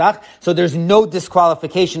Karban Pesach, so there's no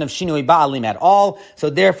disqualification of Shinui Ba'alim at all. So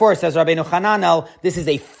therefore, says Rabbeinu Hananel, this is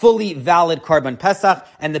a fully valid Karban Pesach,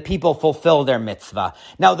 and the people fulfill their mitzvah.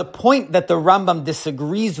 Now, the point that the Rambam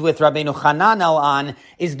disagrees with Rabbeinu Hananel on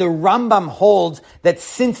is the Rambam holds that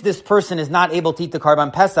since this person is not able to eat the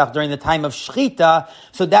Karban Pesach during the time of Shechita,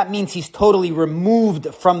 so that means he's totally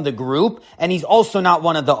removed from the group, and he's also not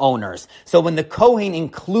one of the owners. So when the Kohen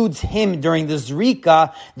includes him during the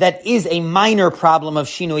Zrika, that is a minor problem of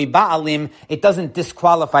Shinui Ba'alim. It doesn't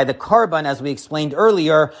disqualify the Karban, as we explained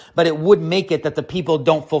earlier, but it would make it that the people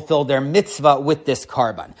don't fulfill their mitzvah with this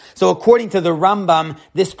Karban. So according to the Rambam,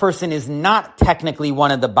 this person is not technically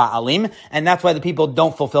one of the Ba'alim, and that's why the people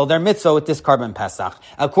don't fulfill their mitzvah with this Karban Pesach.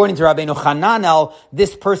 According to Rabbeinu Hananel,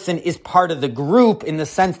 this person is part of the group in the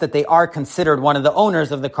sense that they are considered one of the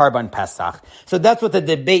owners of the Karban Pesach. So that's what the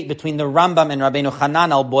debate between the Rambam and Rabbeinu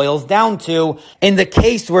Hananel boils down to. In the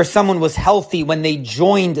case where someone was healthy when they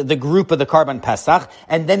joined the group of the Karban Pesach,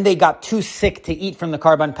 and then they got too sick to eat from the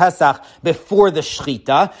Karban Pesach before the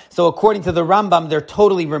Shechita, so according to the Rambam, they're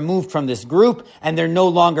totally removed from this group, and they're no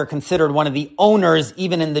longer considered one of the owners,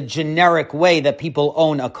 even in the generic way that people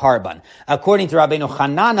own a Karban. According to Rabbeinu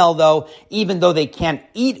Hananel, though, even though they can't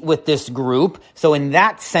eat with this group, so in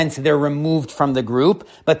that sense they're removed from the group,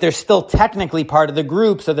 but they're still technically part of the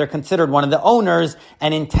group, so they're considered one of the owners,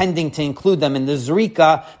 and intending to include them in the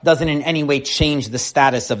Zrika doesn't in any way change the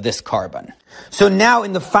status of this Karban. So now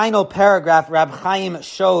in the final paragraph, Rab Chaim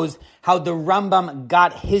shows how the Rambam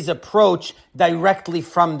got his approach directly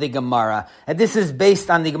from the Gemara. And this is based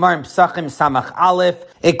on the Gemara in Pesachim Samach Aleph.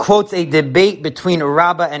 It quotes a debate between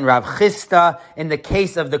Rabbah and Rav Chisda in the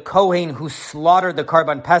case of the Kohen who slaughtered the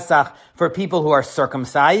Karban Pesach for people who are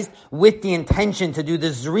circumcised, with the intention to do the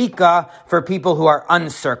Zrika for people who are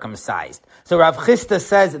uncircumcised. So Rav Chisda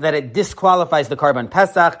says that it disqualifies the Karban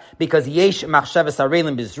Pesach because yesh machshavas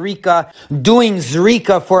arelim bizrika. Doing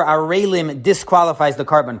Zrika for arelim disqualifies the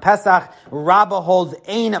Karban Pesach. Rabbah holds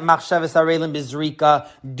ein machshavas arelim bizrika.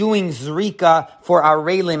 Doing Zrika for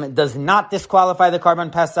arelim does not disqualify the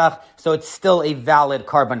Karban Pesach, so it's still a valid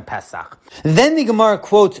Karban Pesach. Then the Gemara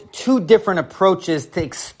quotes two different approaches to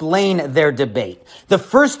explain their debate. The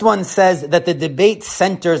first one says that the debate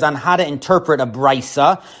centers on how to interpret a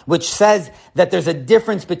brisa, which says that there's a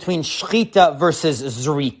difference between Shechita versus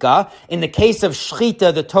Zrika. In the case of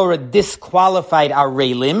Shechita, the Torah disqualified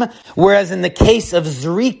arelim, whereas in the case of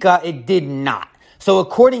Zrika, it did not. So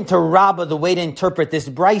according to Rabbah, the way to interpret this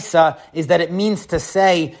brisa is that it means to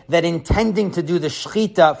say that intending to do the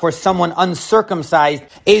shechita for someone uncircumcised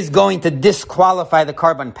is going to disqualify the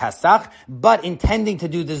Karban Pesach, but intending to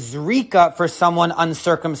do the zrika for someone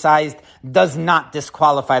uncircumcised does not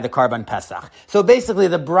disqualify the Karban Pesach. So basically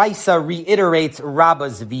the brisa reiterates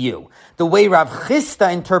Rabbah's view. The way Rav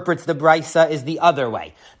Chisda interprets the brisa is the other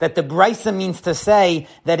way. That the brisa means to say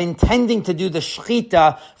that intending to do the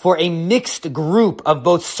shechita for a mixed group group of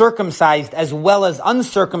both circumcised as well as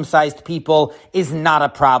uncircumcised people is not a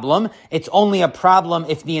problem. It's only a problem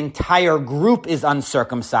if the entire group is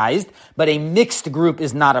uncircumcised, but a mixed group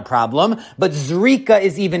is not a problem. But zrika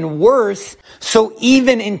is even worse, so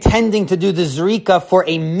even intending to do the zrika for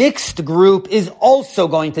a mixed group is also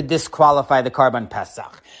going to disqualify the Karban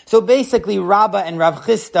Pesach. So basically, Rabbah and Rav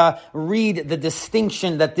Chisda read the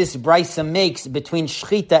distinction that this brisa makes between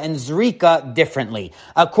shchita and zrika differently.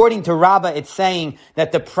 According to Rabbah, it's saying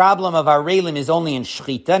that the problem of arelim is only in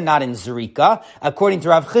shchita, not in zrika. According to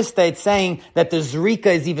Rav Chisda, it's saying that the zrika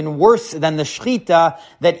is even worse than the shchita,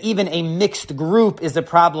 that even a mixed group is a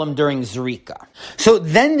problem during zrika. So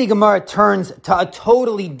then the Gemara turns to a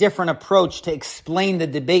totally different approach to explain the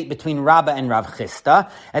debate between Rabbah and Rav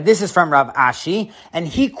Chisda. And this is from Rav Ashi, and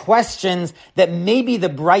he questions that maybe the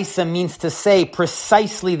brisa means to say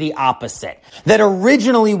precisely the opposite. That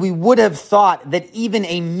originally we would have thought that even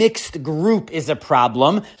a mixed group is a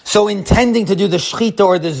problem. So intending to do the shchita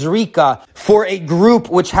or the zrika for a group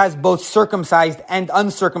which has both circumcised and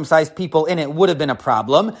uncircumcised people in it would have been a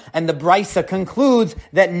problem. And the brisa concludes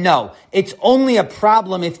that no, it's only a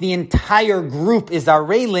problem if the entire group is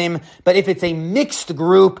arelim, but if it's a mixed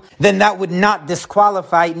group, then that would not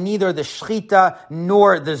disqualify neither the shchita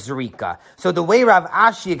nor the zrika. So the way Rav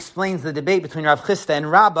Ashi explains the debate between Rav Chisda and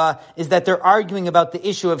Rabbah is that they're arguing about the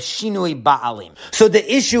issue of shinui ba'alim. So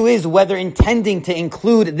the issue is whether intending to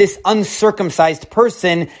include this uncircumcised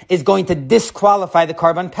person is going to disqualify the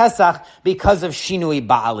Karban Pesach because of shinui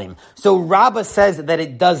ba'alim. So Rabbah says that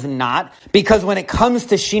it does not, because when it comes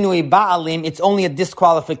to shinui ba'alim, it's only a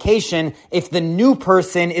disqualification if the new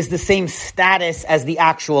person is the same status as the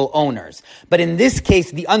actual owners. But in this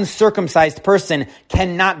case, the uncircumcised person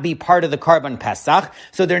cannot be part of the Karban Pesach,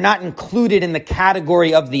 so they're not included in the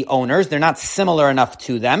category of the owners. They're not similar enough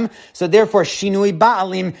to them. So therefore, shinui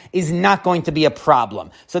ba'alim is not going to be a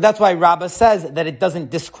problem. So that's why Rabbah says that it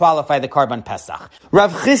doesn't disqualify the Karban Pesach.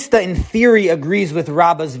 Rav Chisda in theory agrees with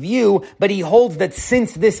Rabbah's view, but he holds that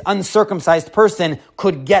since this uncircumcised person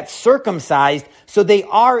could get circumcised, so they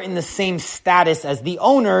are in the same status as the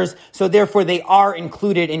owners, so therefore they are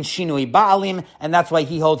included in shinui ba'alim, and that's why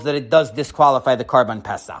he holds that it does disqualify the Karban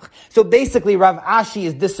Pesach. So basically, Rav Ashi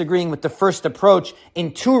is disagreeing with the first approach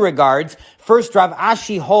in two regards. First, Rav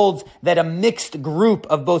Ashi holds that a mixed group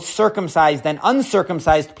of both circumcised and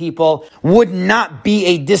uncircumcised people would not be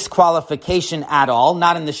a disqualification at all,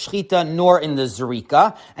 not in the shchita nor in the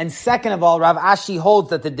zrika. And second of all, Rav Ashi holds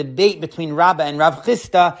that the debate between Rabbah and Rav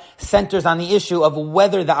Chisda centers on the issue of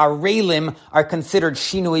whether the arelim are considered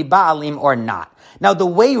shinui ba'alim or not. Now, the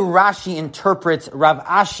way Rashi interprets Rav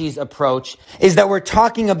Ashi's approach is that we're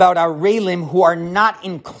talking about arelim who are not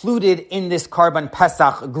included in this Karban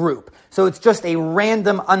Pesach group. So it's just a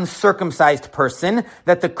random uncircumcised person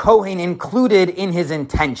that the Kohen included in his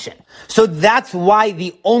intention. So that's why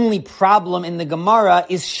the only problem in the Gemara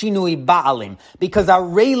is shinui ba'alim, because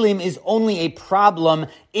arelim is only a problem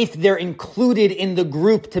if they're included in the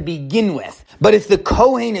group to begin with. But if the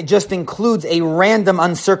Kohen just includes a random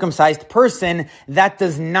uncircumcised person, that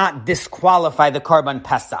does not disqualify the Karban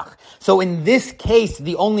Pesach. So in this case,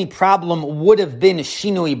 the only problem would have been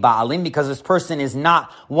shinui ba'alim, because this person is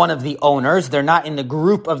not one of the owners. They're not in the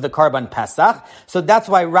group of the Karban Pesach. So that's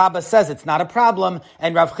why Rabbah says it's not a problem,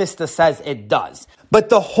 and Rav Chisda says it does. But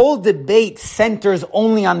the whole debate centers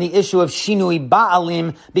only on the issue of shinui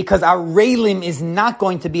ba'alim, because arelim is not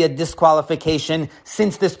going to be a disqualification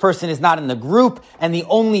since this person is not in the group, and the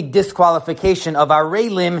only disqualification of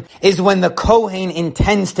arelim is when the Kohen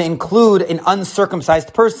intends to include an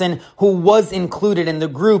uncircumcised person who was included in the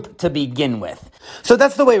group to begin with. So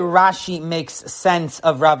that's the way Rashi makes sense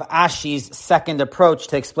of Rav Ashi's second approach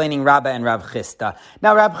to explaining Rabbah and Rav Chisda.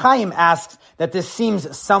 Now Rab Chaim asks that this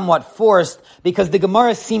seems somewhat forced because the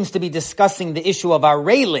Gemara seems to be discussing the issue of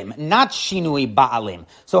arelim, not shinui ba'alim.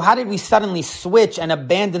 So how did we suddenly switch and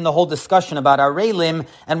abandon the whole discussion about arelim,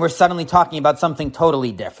 and we're suddenly talking about something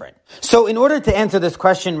totally different? So in order to answer this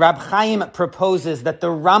question, Rab Chaim proposes that the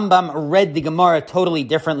Rambam read the Gemara totally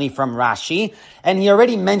differently from Rashi, and he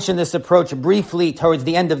already mentioned this approach briefly towards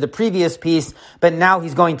the end of the previous piece, but now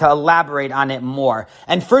he's going to elaborate on it more.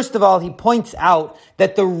 And first of all, he points out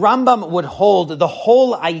that the Rambam would hold the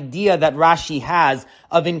whole idea that Rashi has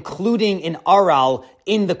of including an Aral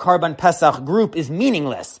in the Karban Pesach group is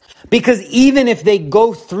meaningless. Because even if they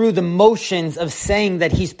go through the motions of saying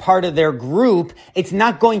that he's part of their group, it's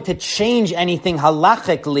not going to change anything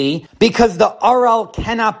halachically, because the Aral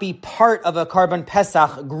cannot be part of a Karban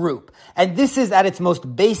Pesach group. And this is at its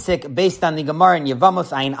most basic, based on the Gemara in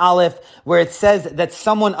Yevamos Ayin Aleph, where it says that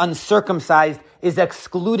someone uncircumcised is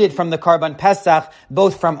excluded from the Karban Pesach,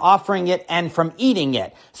 both from offering it and from eating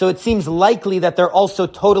it. So it seems likely that they're also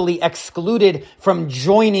totally excluded from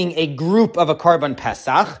joining a group of a Karban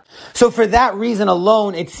Pesach. So for that reason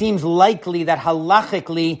alone, it seems likely that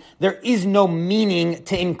halachically there is no meaning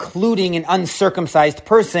to including an uncircumcised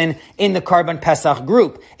person in the Karban Pesach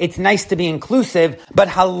group. It's nice to be inclusive, but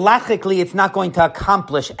halachically it's not going to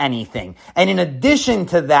accomplish anything. And in addition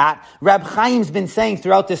to that, Rab Chaim's been saying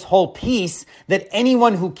throughout this whole piece that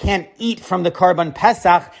anyone who can't eat from the Karban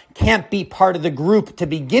Pesach can't be part of the group to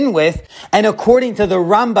begin with. And according to the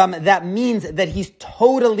Rambam, that means that he's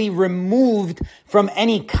totally removed from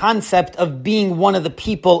any concept of being one of the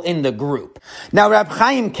people in the group. Now, Rab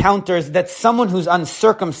Chaim counters that someone who's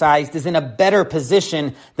uncircumcised is in a better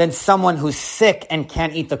position than someone who's sick and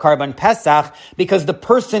can't eat the Karban Pesach, because the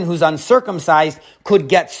person who's uncircumcised could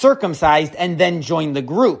get circumcised and then join the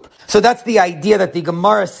group. So that's the idea that the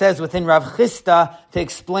Gemara says within Rav Chisda to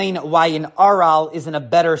explain why an Aral is in a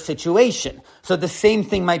better situation. So the same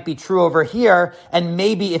thing might be true over here, and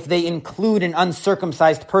maybe if they include an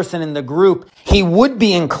uncircumcised person in the group, he would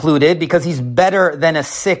be included because he's better than a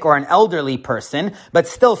sick or an elderly person. But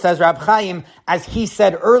still, says Rab Chaim, as he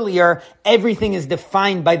said earlier, everything is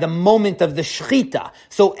defined by the moment of the shechita.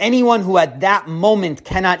 So anyone who at that moment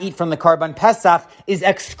cannot eat from the Karban Pesach is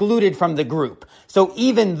excluded from the group. So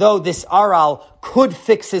even though this Aral could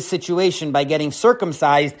fix his situation by getting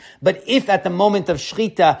circumcised, but if at the moment of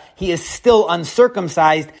shechita he is still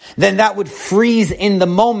uncircumcised, then that would freeze in the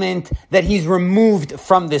moment that he's removed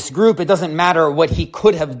from this group. It doesn't matter what he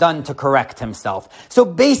could have done to correct himself. So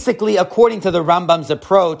basically, according to the Rambam's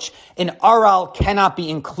approach, an Aral cannot be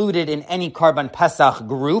included in any Karban Pesach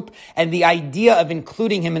group, and the idea of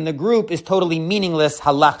including him in the group is totally meaningless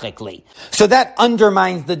halachically. So that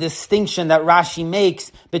undermines the distinction that Rashi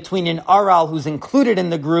makes between an Aral who's included in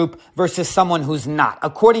the group versus someone who's not.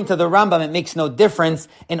 According to the Rambam, it makes no difference.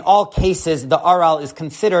 In all cases, the Aral is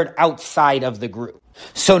considered outside of the group.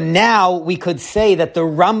 So now we could say that the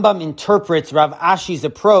Rambam interprets Rav Ashi's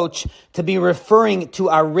approach to be referring to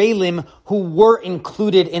Arelim who were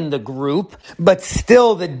included in the group, but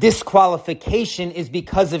still the disqualification is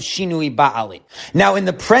because of Shinui Ba'alim. Now in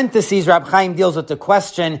the parentheses, Rab Chaim deals with the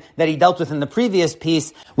question that he dealt with in the previous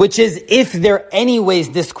piece, which is if they're anyways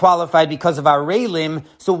disqualified because of Arelim,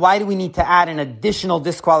 so why do we need to add an additional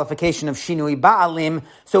disqualification of Shinui Ba'alim?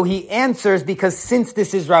 So he answers, because since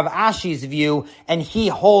this is Rav Ashi's view, and he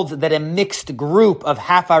holds that a mixed group of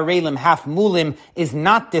half Arelim, half Mulim is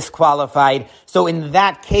not disqualified, so in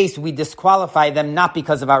that case we disqualify them not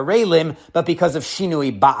because of Arelim, but because of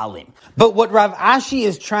Shinui Ba'alim. But what Rav Ashi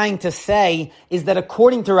is trying to say is that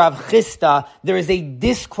according to Rav Chisda, there is a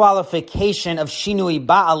disqualification of Shinui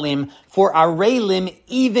Ba'alim for Arelim,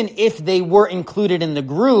 even if they were included in the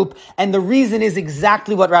group. And the reason is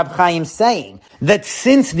exactly what Rab Chaim's saying, that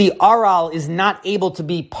since the Aral is not able to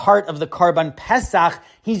be part of the Karban Pesach,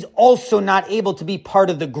 he's also not able to be part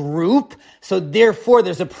of the group, so therefore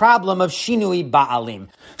there's a problem of Shinui Ba'alim.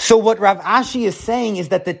 So what Rav Ashi is saying is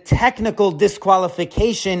that the technical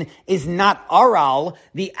disqualification is not Aral.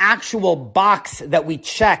 The actual box that we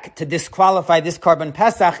check to disqualify this Karban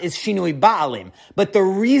Pesach is Shinui Ba'alim. But the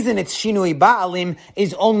reason it's Shinui Ba'alim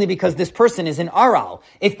is only because this person is an Aral.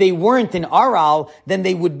 If they weren't an Aral, then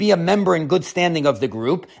they would be a member in good standing of the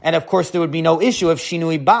group, and of course there would be no issue of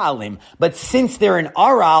Shinui Ba'alim. But since they're an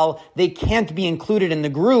Aral, they can't be included in the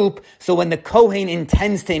group, so when the Kohen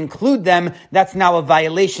intends to include them, that's now a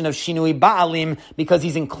violation of Shinui Ba'alim, because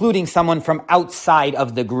he's including someone from outside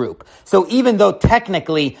of the group. So even though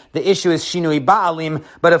technically the issue is Shinui Ba'alim,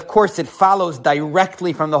 but of course it follows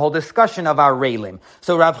directly from the whole discussion of Arelim.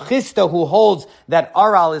 So Rav Chisda, who holds that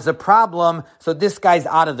Aral is a problem, so this guy's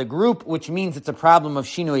out of the group, which means it's a problem of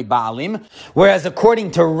Shinui Ba'alim. Whereas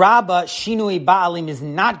according to Rabbah, Shinui Ba'alim is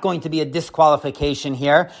not going to be a disqualification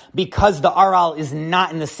here, because the Aral is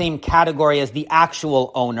not in the same category as the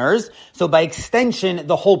actual owners. So by extension,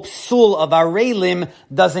 the whole psul of Arelim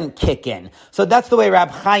doesn't kick in. So that's the way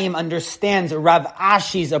Rab Chaim understands Rav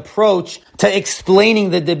Ashi's approach to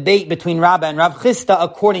explaining the debate between Rabbah and Rav Chisda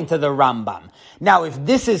according to the Rambam. Now, if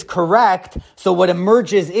this is correct, so what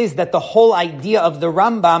emerges is that the whole idea of the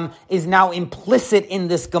Rambam is now implicit in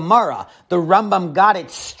this Gemara. The Rambam got it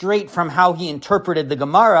straight from how he interpreted the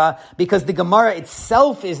Gemara, because the Gemara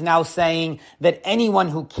itself is now saying that anyone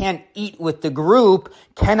who can't eat with the group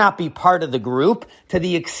cannot be part of the group to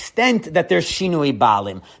the extent that there's Shinui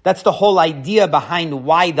Ba'alim. That's the whole idea behind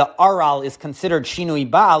why the Aral is considered Shinui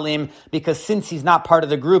Ba'alim, because since he's not part of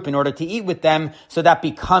the group in order to eat with them, so that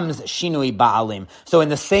becomes Shinui Ba'alim. So in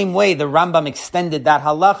the same way, the Rambam extended that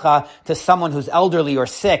halacha to someone who's elderly or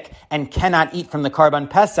sick and cannot eat from the Karban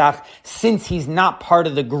Pesach. Since he's not part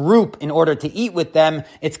of the group in order to eat with them,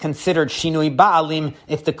 it's considered Shinui Ba'alim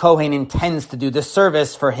if the Kohen intends to do the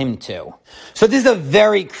service for him too. So this is a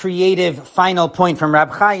very creative final point from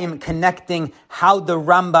Rab Chaim connecting how the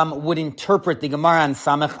Rambam would interpret the Gemara on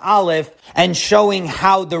Samech Aleph and showing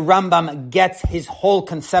how the Rambam gets his whole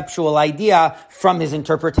conceptual idea from his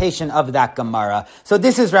interpretation of that Gemara. So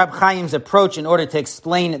this is Rab Chaim's approach in order to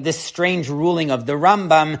explain this strange ruling of the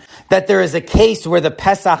Rambam, that there is a case where the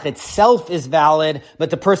Pesach itself is valid, but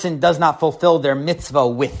the person does not fulfill their mitzvah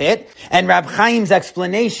with it. And Rab Chaim's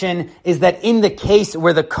explanation is that in the case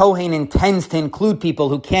where the Kohen intends to include people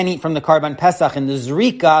who can't eat from the Karban Pesach in the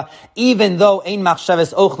Zrika, even though Ein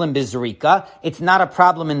Machshavas Ochlim Bizrika, it's not a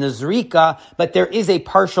problem in the Zrika, but there is a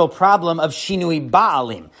partial problem of Shinui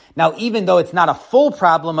Ba'alim. Now, even though it's not a full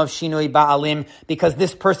problem of Shinui Ba'alim, because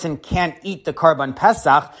this person can't eat the Karban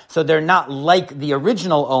Pesach, so they're not like the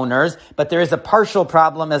original owners, but there is a partial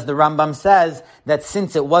problem, as the Rambam says, that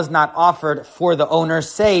since it was not offered for the owner's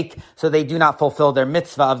sake, so they do not fulfill their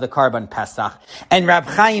mitzvah of the Karban Pesach. And Rab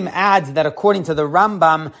Chaim adds that according to the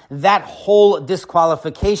Rambam, that whole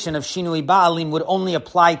disqualification of Shinui Ba'alim would only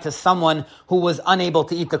apply to someone who was unable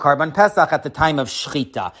to eat the Karban Pesach at the time of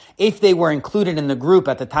Shechita. If they were included in the group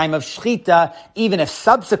at the time of Shechita, even if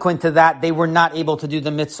subsequent to that they were not able to do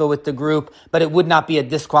the mitzvah with the group, but it would not be a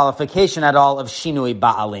disqualification at all of Shinui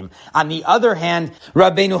Ba'alim. On the other hand,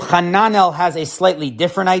 Rabbeinu Hananel has a slightly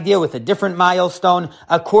different idea with a different milestone.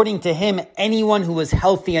 According to him, anyone who was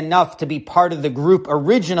healthy enough to be part of the group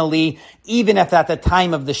originally, even if at the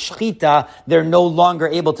time of the Shechita they're no longer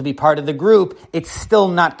able to be part of the group, it's still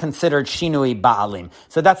not considered Shinui Ba'alim.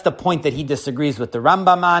 So that's the point that he disagrees with the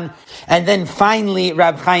Rambam on. And then finally,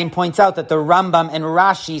 Rab Chaim points out that the Rambam and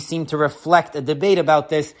Rashi seem to reflect a debate about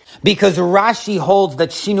this, because Rashi holds that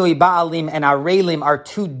Shinui Ba'alim and Arelim are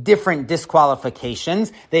two different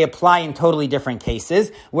disqualifications. They apply in totally different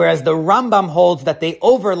cases, whereas the Rambam holds that they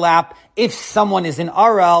overlap. If someone is in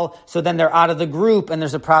Aral, so then they're out of the group and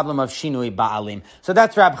there's a problem of Shinui Ba'alim. So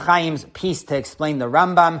that's Rab Chaim's piece to explain the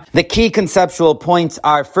Rambam. The key conceptual points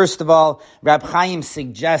are, first of all, Rab Chaim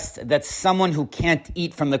suggests that someone who can't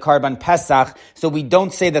eat from the Karban Pesach, so we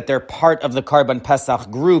don't say that they're part of the Karban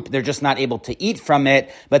Pesach group, they're just not able to eat from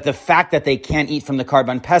it, but the fact that they can't eat from the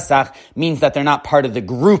Karban Pesach means that they're not part of the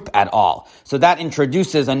group at all. So that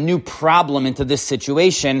introduces a new problem into this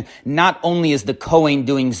situation. Not only is the Kohen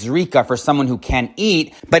doing Zrika for someone who can't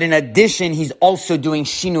eat, but in addition, he's also doing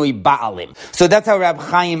Shinui Ba'alim. So that's how Rab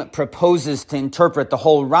Chaim proposes to interpret the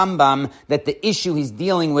whole Rambam, that the issue he's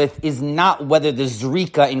dealing with is not whether the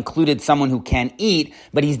Zrika included someone who can't eat,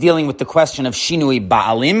 but he's dealing with the question of Shinui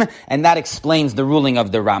Ba'alim, and that explains the ruling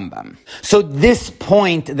of the Rambam. So this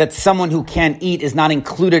point that someone who can't eat is not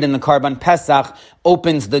included in the Karban Pesach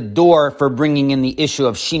opens the door for bringing in the issue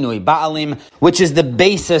of Shinui Ba'alim, which is the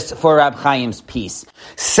basis for Rab Chaim's piece.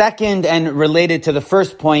 Second, and related to the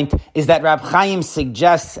first point, is that Rab Chaim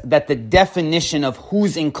suggests that the definition of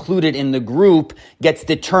who's included in the group gets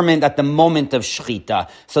determined at the moment of Shechita.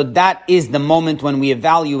 So that is the moment when we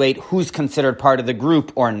evaluate who's considered part of the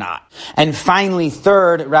group or not. And finally,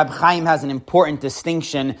 third, Rab Chaim has an important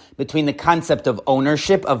distinction between the concept of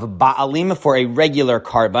ownership of Ba'alim for a regular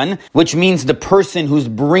Karban, which means the person who's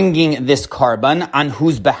bringing this Karban, on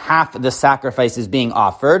whose behalf the sacrifice is being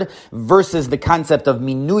offered, versus the concept of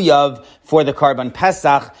Minuyav for the Karban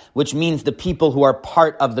Pesach, which means the people who are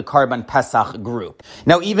part of the Karban Pesach group.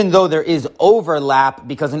 Now, even though there is overlap,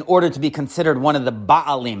 because in order to be considered one of the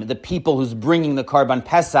Ba'alim, the people who's bringing the Karban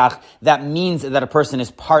Pesach, that means that a person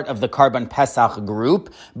is part of the Karban Pesach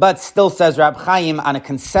group, but still, says Rab Chaim, on a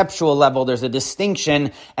conceptual level, there's a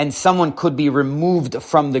distinction, and someone could be removed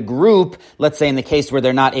from the group, let's say in the a case where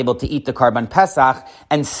they're not able to eat the Karban Pesach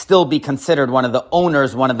and still be considered one of the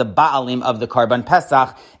owners, one of the Ba'alim of the Karban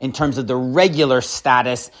Pesach in terms of the regular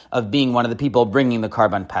status of being one of the people bringing the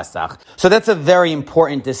Karban Pesach. So that's a very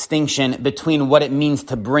important distinction between what it means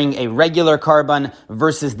to bring a regular Karban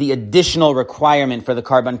versus the additional requirement for the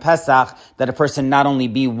Karban Pesach that a person not only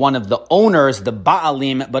be one of the owners, the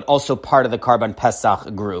Ba'alim, but also part of the Karban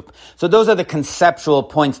Pesach group. So those are the conceptual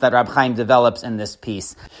points that Rab Chaim develops in this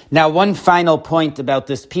piece. Now, one final point about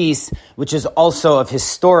this piece, which is also of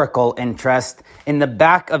historical interest, in the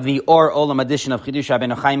back of the Or Olam edition of Chidush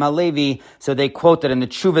Rabbeinu Chaim HaLevi, so they quoted in the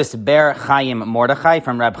Chuvas Ber Chaim Mordechai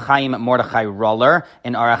from Rab Chaim Mordechai Roller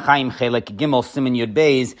in Orach Chaim Chelek Gimel Siman Yud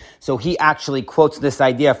Beis. So he actually quotes this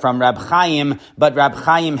idea from Rab Chaim, but Rab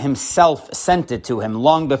Chaim himself sent it to him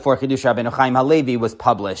long before Chidush Rabbeinu Chaim HaLevi was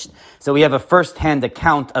published. So we have a first-hand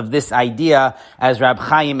account of this idea as Rab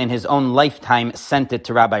Chaim in his own lifetime sent it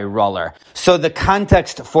to Rabbi Roller. So the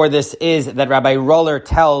context for this is that Rabbi Roller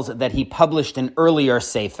tells that he published an earlier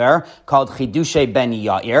sefer called Chidushay Ben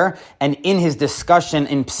Yair, and in his discussion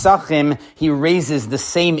in Psachim, he raises the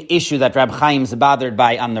same issue that Rab Chaim's bothered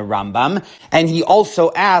by on the Rambam, and he also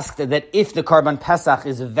asked that if the Karban Pesach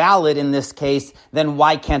is valid in this case, then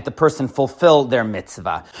why can't the person fulfill their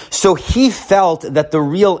mitzvah? So he felt that the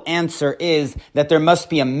real answer is that there must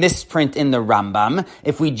be a misprint in the Rambam.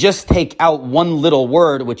 If we just take out one little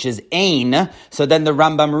word, which is ein, so then the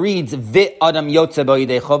Rambam reads vi adam yotze bo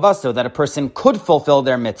yidei chova, so that a person could fulfill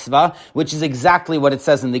their mitzvah, which is exactly what it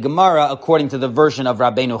says in the Gemara according to the version of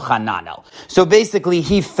Rabbeinu Hananel. So basically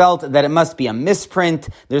he felt that it must be a misprint.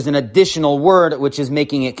 There's an additional word which is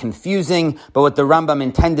making it confusing, but what the Rambam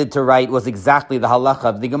intended to write was exactly the halacha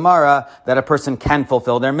of the Gemara, that a person can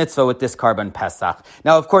fulfill their mitzvah with this Karban Pesach.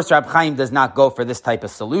 Now, of course, Rab Chaim does not go for this type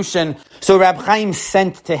of solution. So Rab Chaim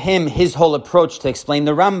sent to him his whole approach to explain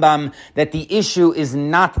the Rambam, that the issue is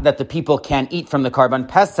not that the people can't eat from the Karban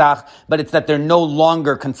Pesach, but it's that they're no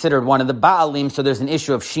longer considered one of the Ba'alim, so there's an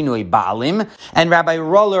issue of Shinui Ba'alim. And Rabbi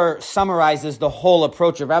Roller summarizes the whole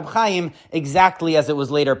approach of Rab Chaim exactly as it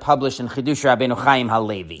was later published in Chidush Rabbeinu Chaim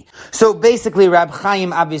HaLevi. So basically, Rab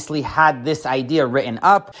Chaim obviously had this idea written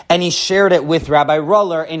up, and he shared it with Rabbi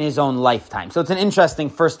Roller in his own lifetime. So it's an interesting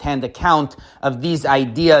first-hand account of these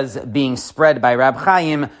ideas being spread by Rab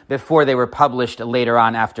Chaim before they were published later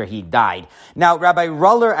on after he died. Now, Rabbi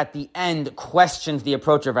Roller at the end questions the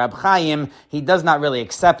approach of Rab Chaim. He does not really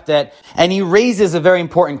accept it, and he raises a very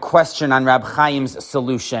important question on Rab Chaim's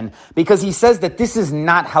solution, because he says that this is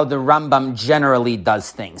not how the Rambam generally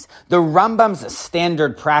does things. The Rambam's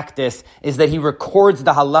standard practice is that he records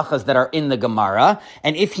the halachas that are in the Gemara,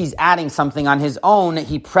 and if he's adding something on his own,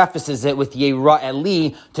 he prefaces it with Yeira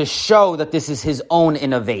Eli to show that this is his own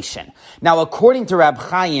innovation. Now, according to Rab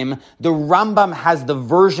Chaim, the Rambam has the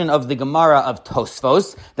version of the Gemara of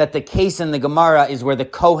Tosfos, that the case in the Gemara is where the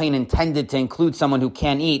Kohen intended to include someone who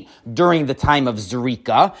can't eat during the time of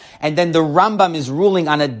Zrika, and then the Rambam is ruling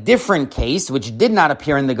on a different case, which did not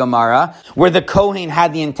appear in the Gemara, where the Kohen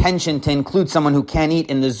had the intention to include someone who can't eat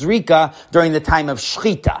in the Zrika during the time of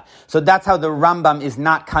Shchita. So that's how the Rambam is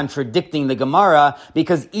not contradicting the Gemara,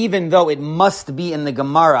 because even though it must be in the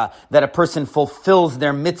Gemara that a person fulfills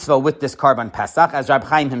their mitzvah with this Karban Pesach, as Rab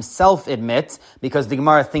Chaim himself admits, because the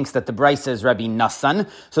Gemara thinks that the Brisa is Rabbi Nassan,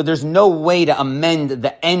 so there's no way to amend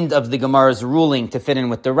the end of the Gemara's ruling to fit in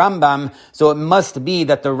with the Rambam, so it must be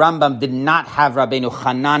that the Rambam did not have Rabbeinu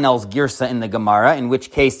Hananel's Girsa in the Gemara, in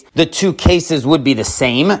which case the two cases would be the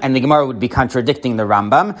same, and the Gemara would be contradicting the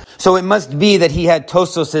Rambam. So it must be that he had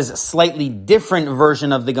Tosos's slightly different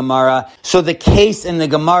version of the Gemara, so the case in the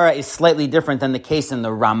Gemara is slightly different than the case in the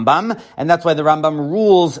Rambam, and that's why the Rambam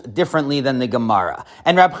rules differently than the Gemara.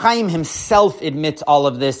 And Rab Chaim himself admits all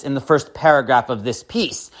of this in the first paragraph of this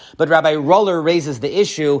piece. But Rabbi Roller raises the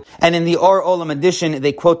issue, and in the Or Olam edition,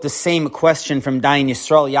 they quote the same question from Dayan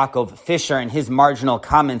Yisrael Yaakov Fisher in his marginal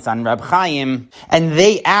comments on Rab Chaim, and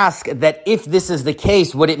they ask that if this is the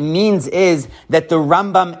case, what it means is that the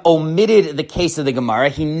Rambam omitted the case of the Gemara.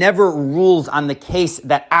 He never rules on the case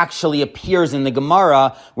that actually appears in the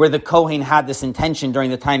Gemara, where the Kohen had this intention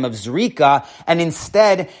during the time of Zrika, and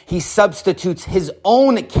instead he substitutes his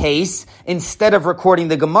own case instead of recording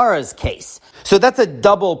the Gemara's case. So that's a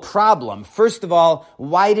double problem. First of all,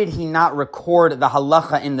 why did he not record the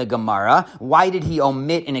halacha in the Gemara? Why did he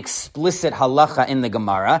omit an explicit halacha in the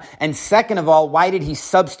Gemara? And second of all, why did he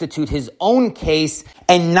substitute his own case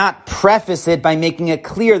and not preface it by making it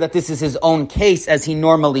clear that this is his own case as he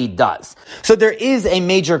normally does? So there is a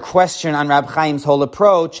major question on Rab Chaim's whole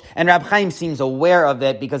approach, and Rab Chaim seems aware of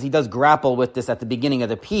it because he does grapple with this at the beginning of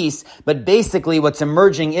the piece. But basically what's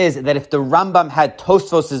emerging is that if the Rambam had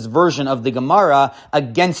Tosfos' version of the Gemara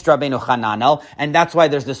against Rabbeinu Hananel, and that's why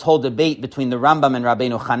there's this whole debate between the Rambam and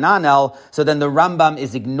Rabbeinu Hananel. So then the Rambam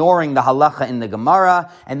is ignoring the halacha in the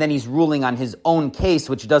Gemara, and then he's ruling on his own case,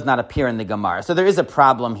 which does not appear in the Gemara. So there is a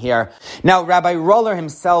problem here. Now, Rabbi Roller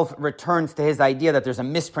himself returns to his idea that there's a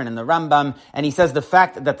misprint in the Rambam, and he says the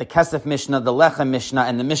fact that the Kesef Mishnah, the Lechem Mishnah,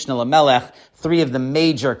 and the Mishnah Lamelech, three of the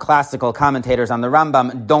major classical commentators on the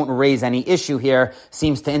Rambam, don't raise any issue here,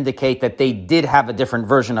 seems to indicate that they did have a different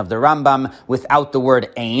version of the Rambam without the word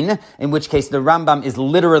ein, in which case the Rambam is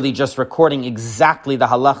literally just recording exactly the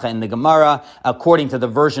halacha in the Gemara, according to the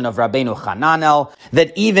version of Rabbeinu Hananel,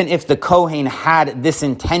 that even if the Kohen had this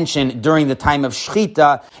intention during the time of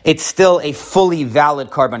Shechita, it's still a fully valid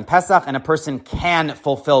Karban Pesach, and a person can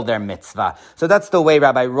fulfill their mitzvah. So that's the way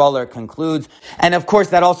Rabbi Roller concludes. And of course,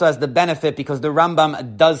 that also has the benefit because the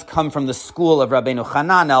Rambam does come from the school of Rabbeinu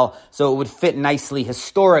Hananel, so it would fit nicely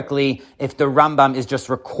historically if the Rambam is just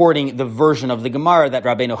recording the version of the Gemara that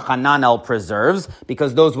Rabbeinu Hananel preserves,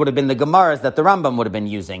 because those would have been the Gemaras that the Rambam would have been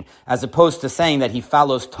using, as opposed to saying that he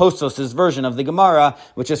follows Tosos's version of the Gemara,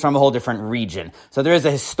 which is from a whole different region. So there is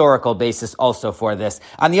a historical basis also for this.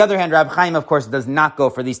 On the other hand, Rab Chaim, of course, does not go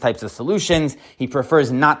for these types of solutions. He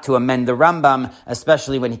prefers not to amend the Rambam,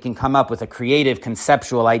 especially when he can come up with a creative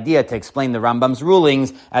conceptual idea to explain the Rambam's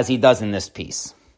rulings, as he does in this piece.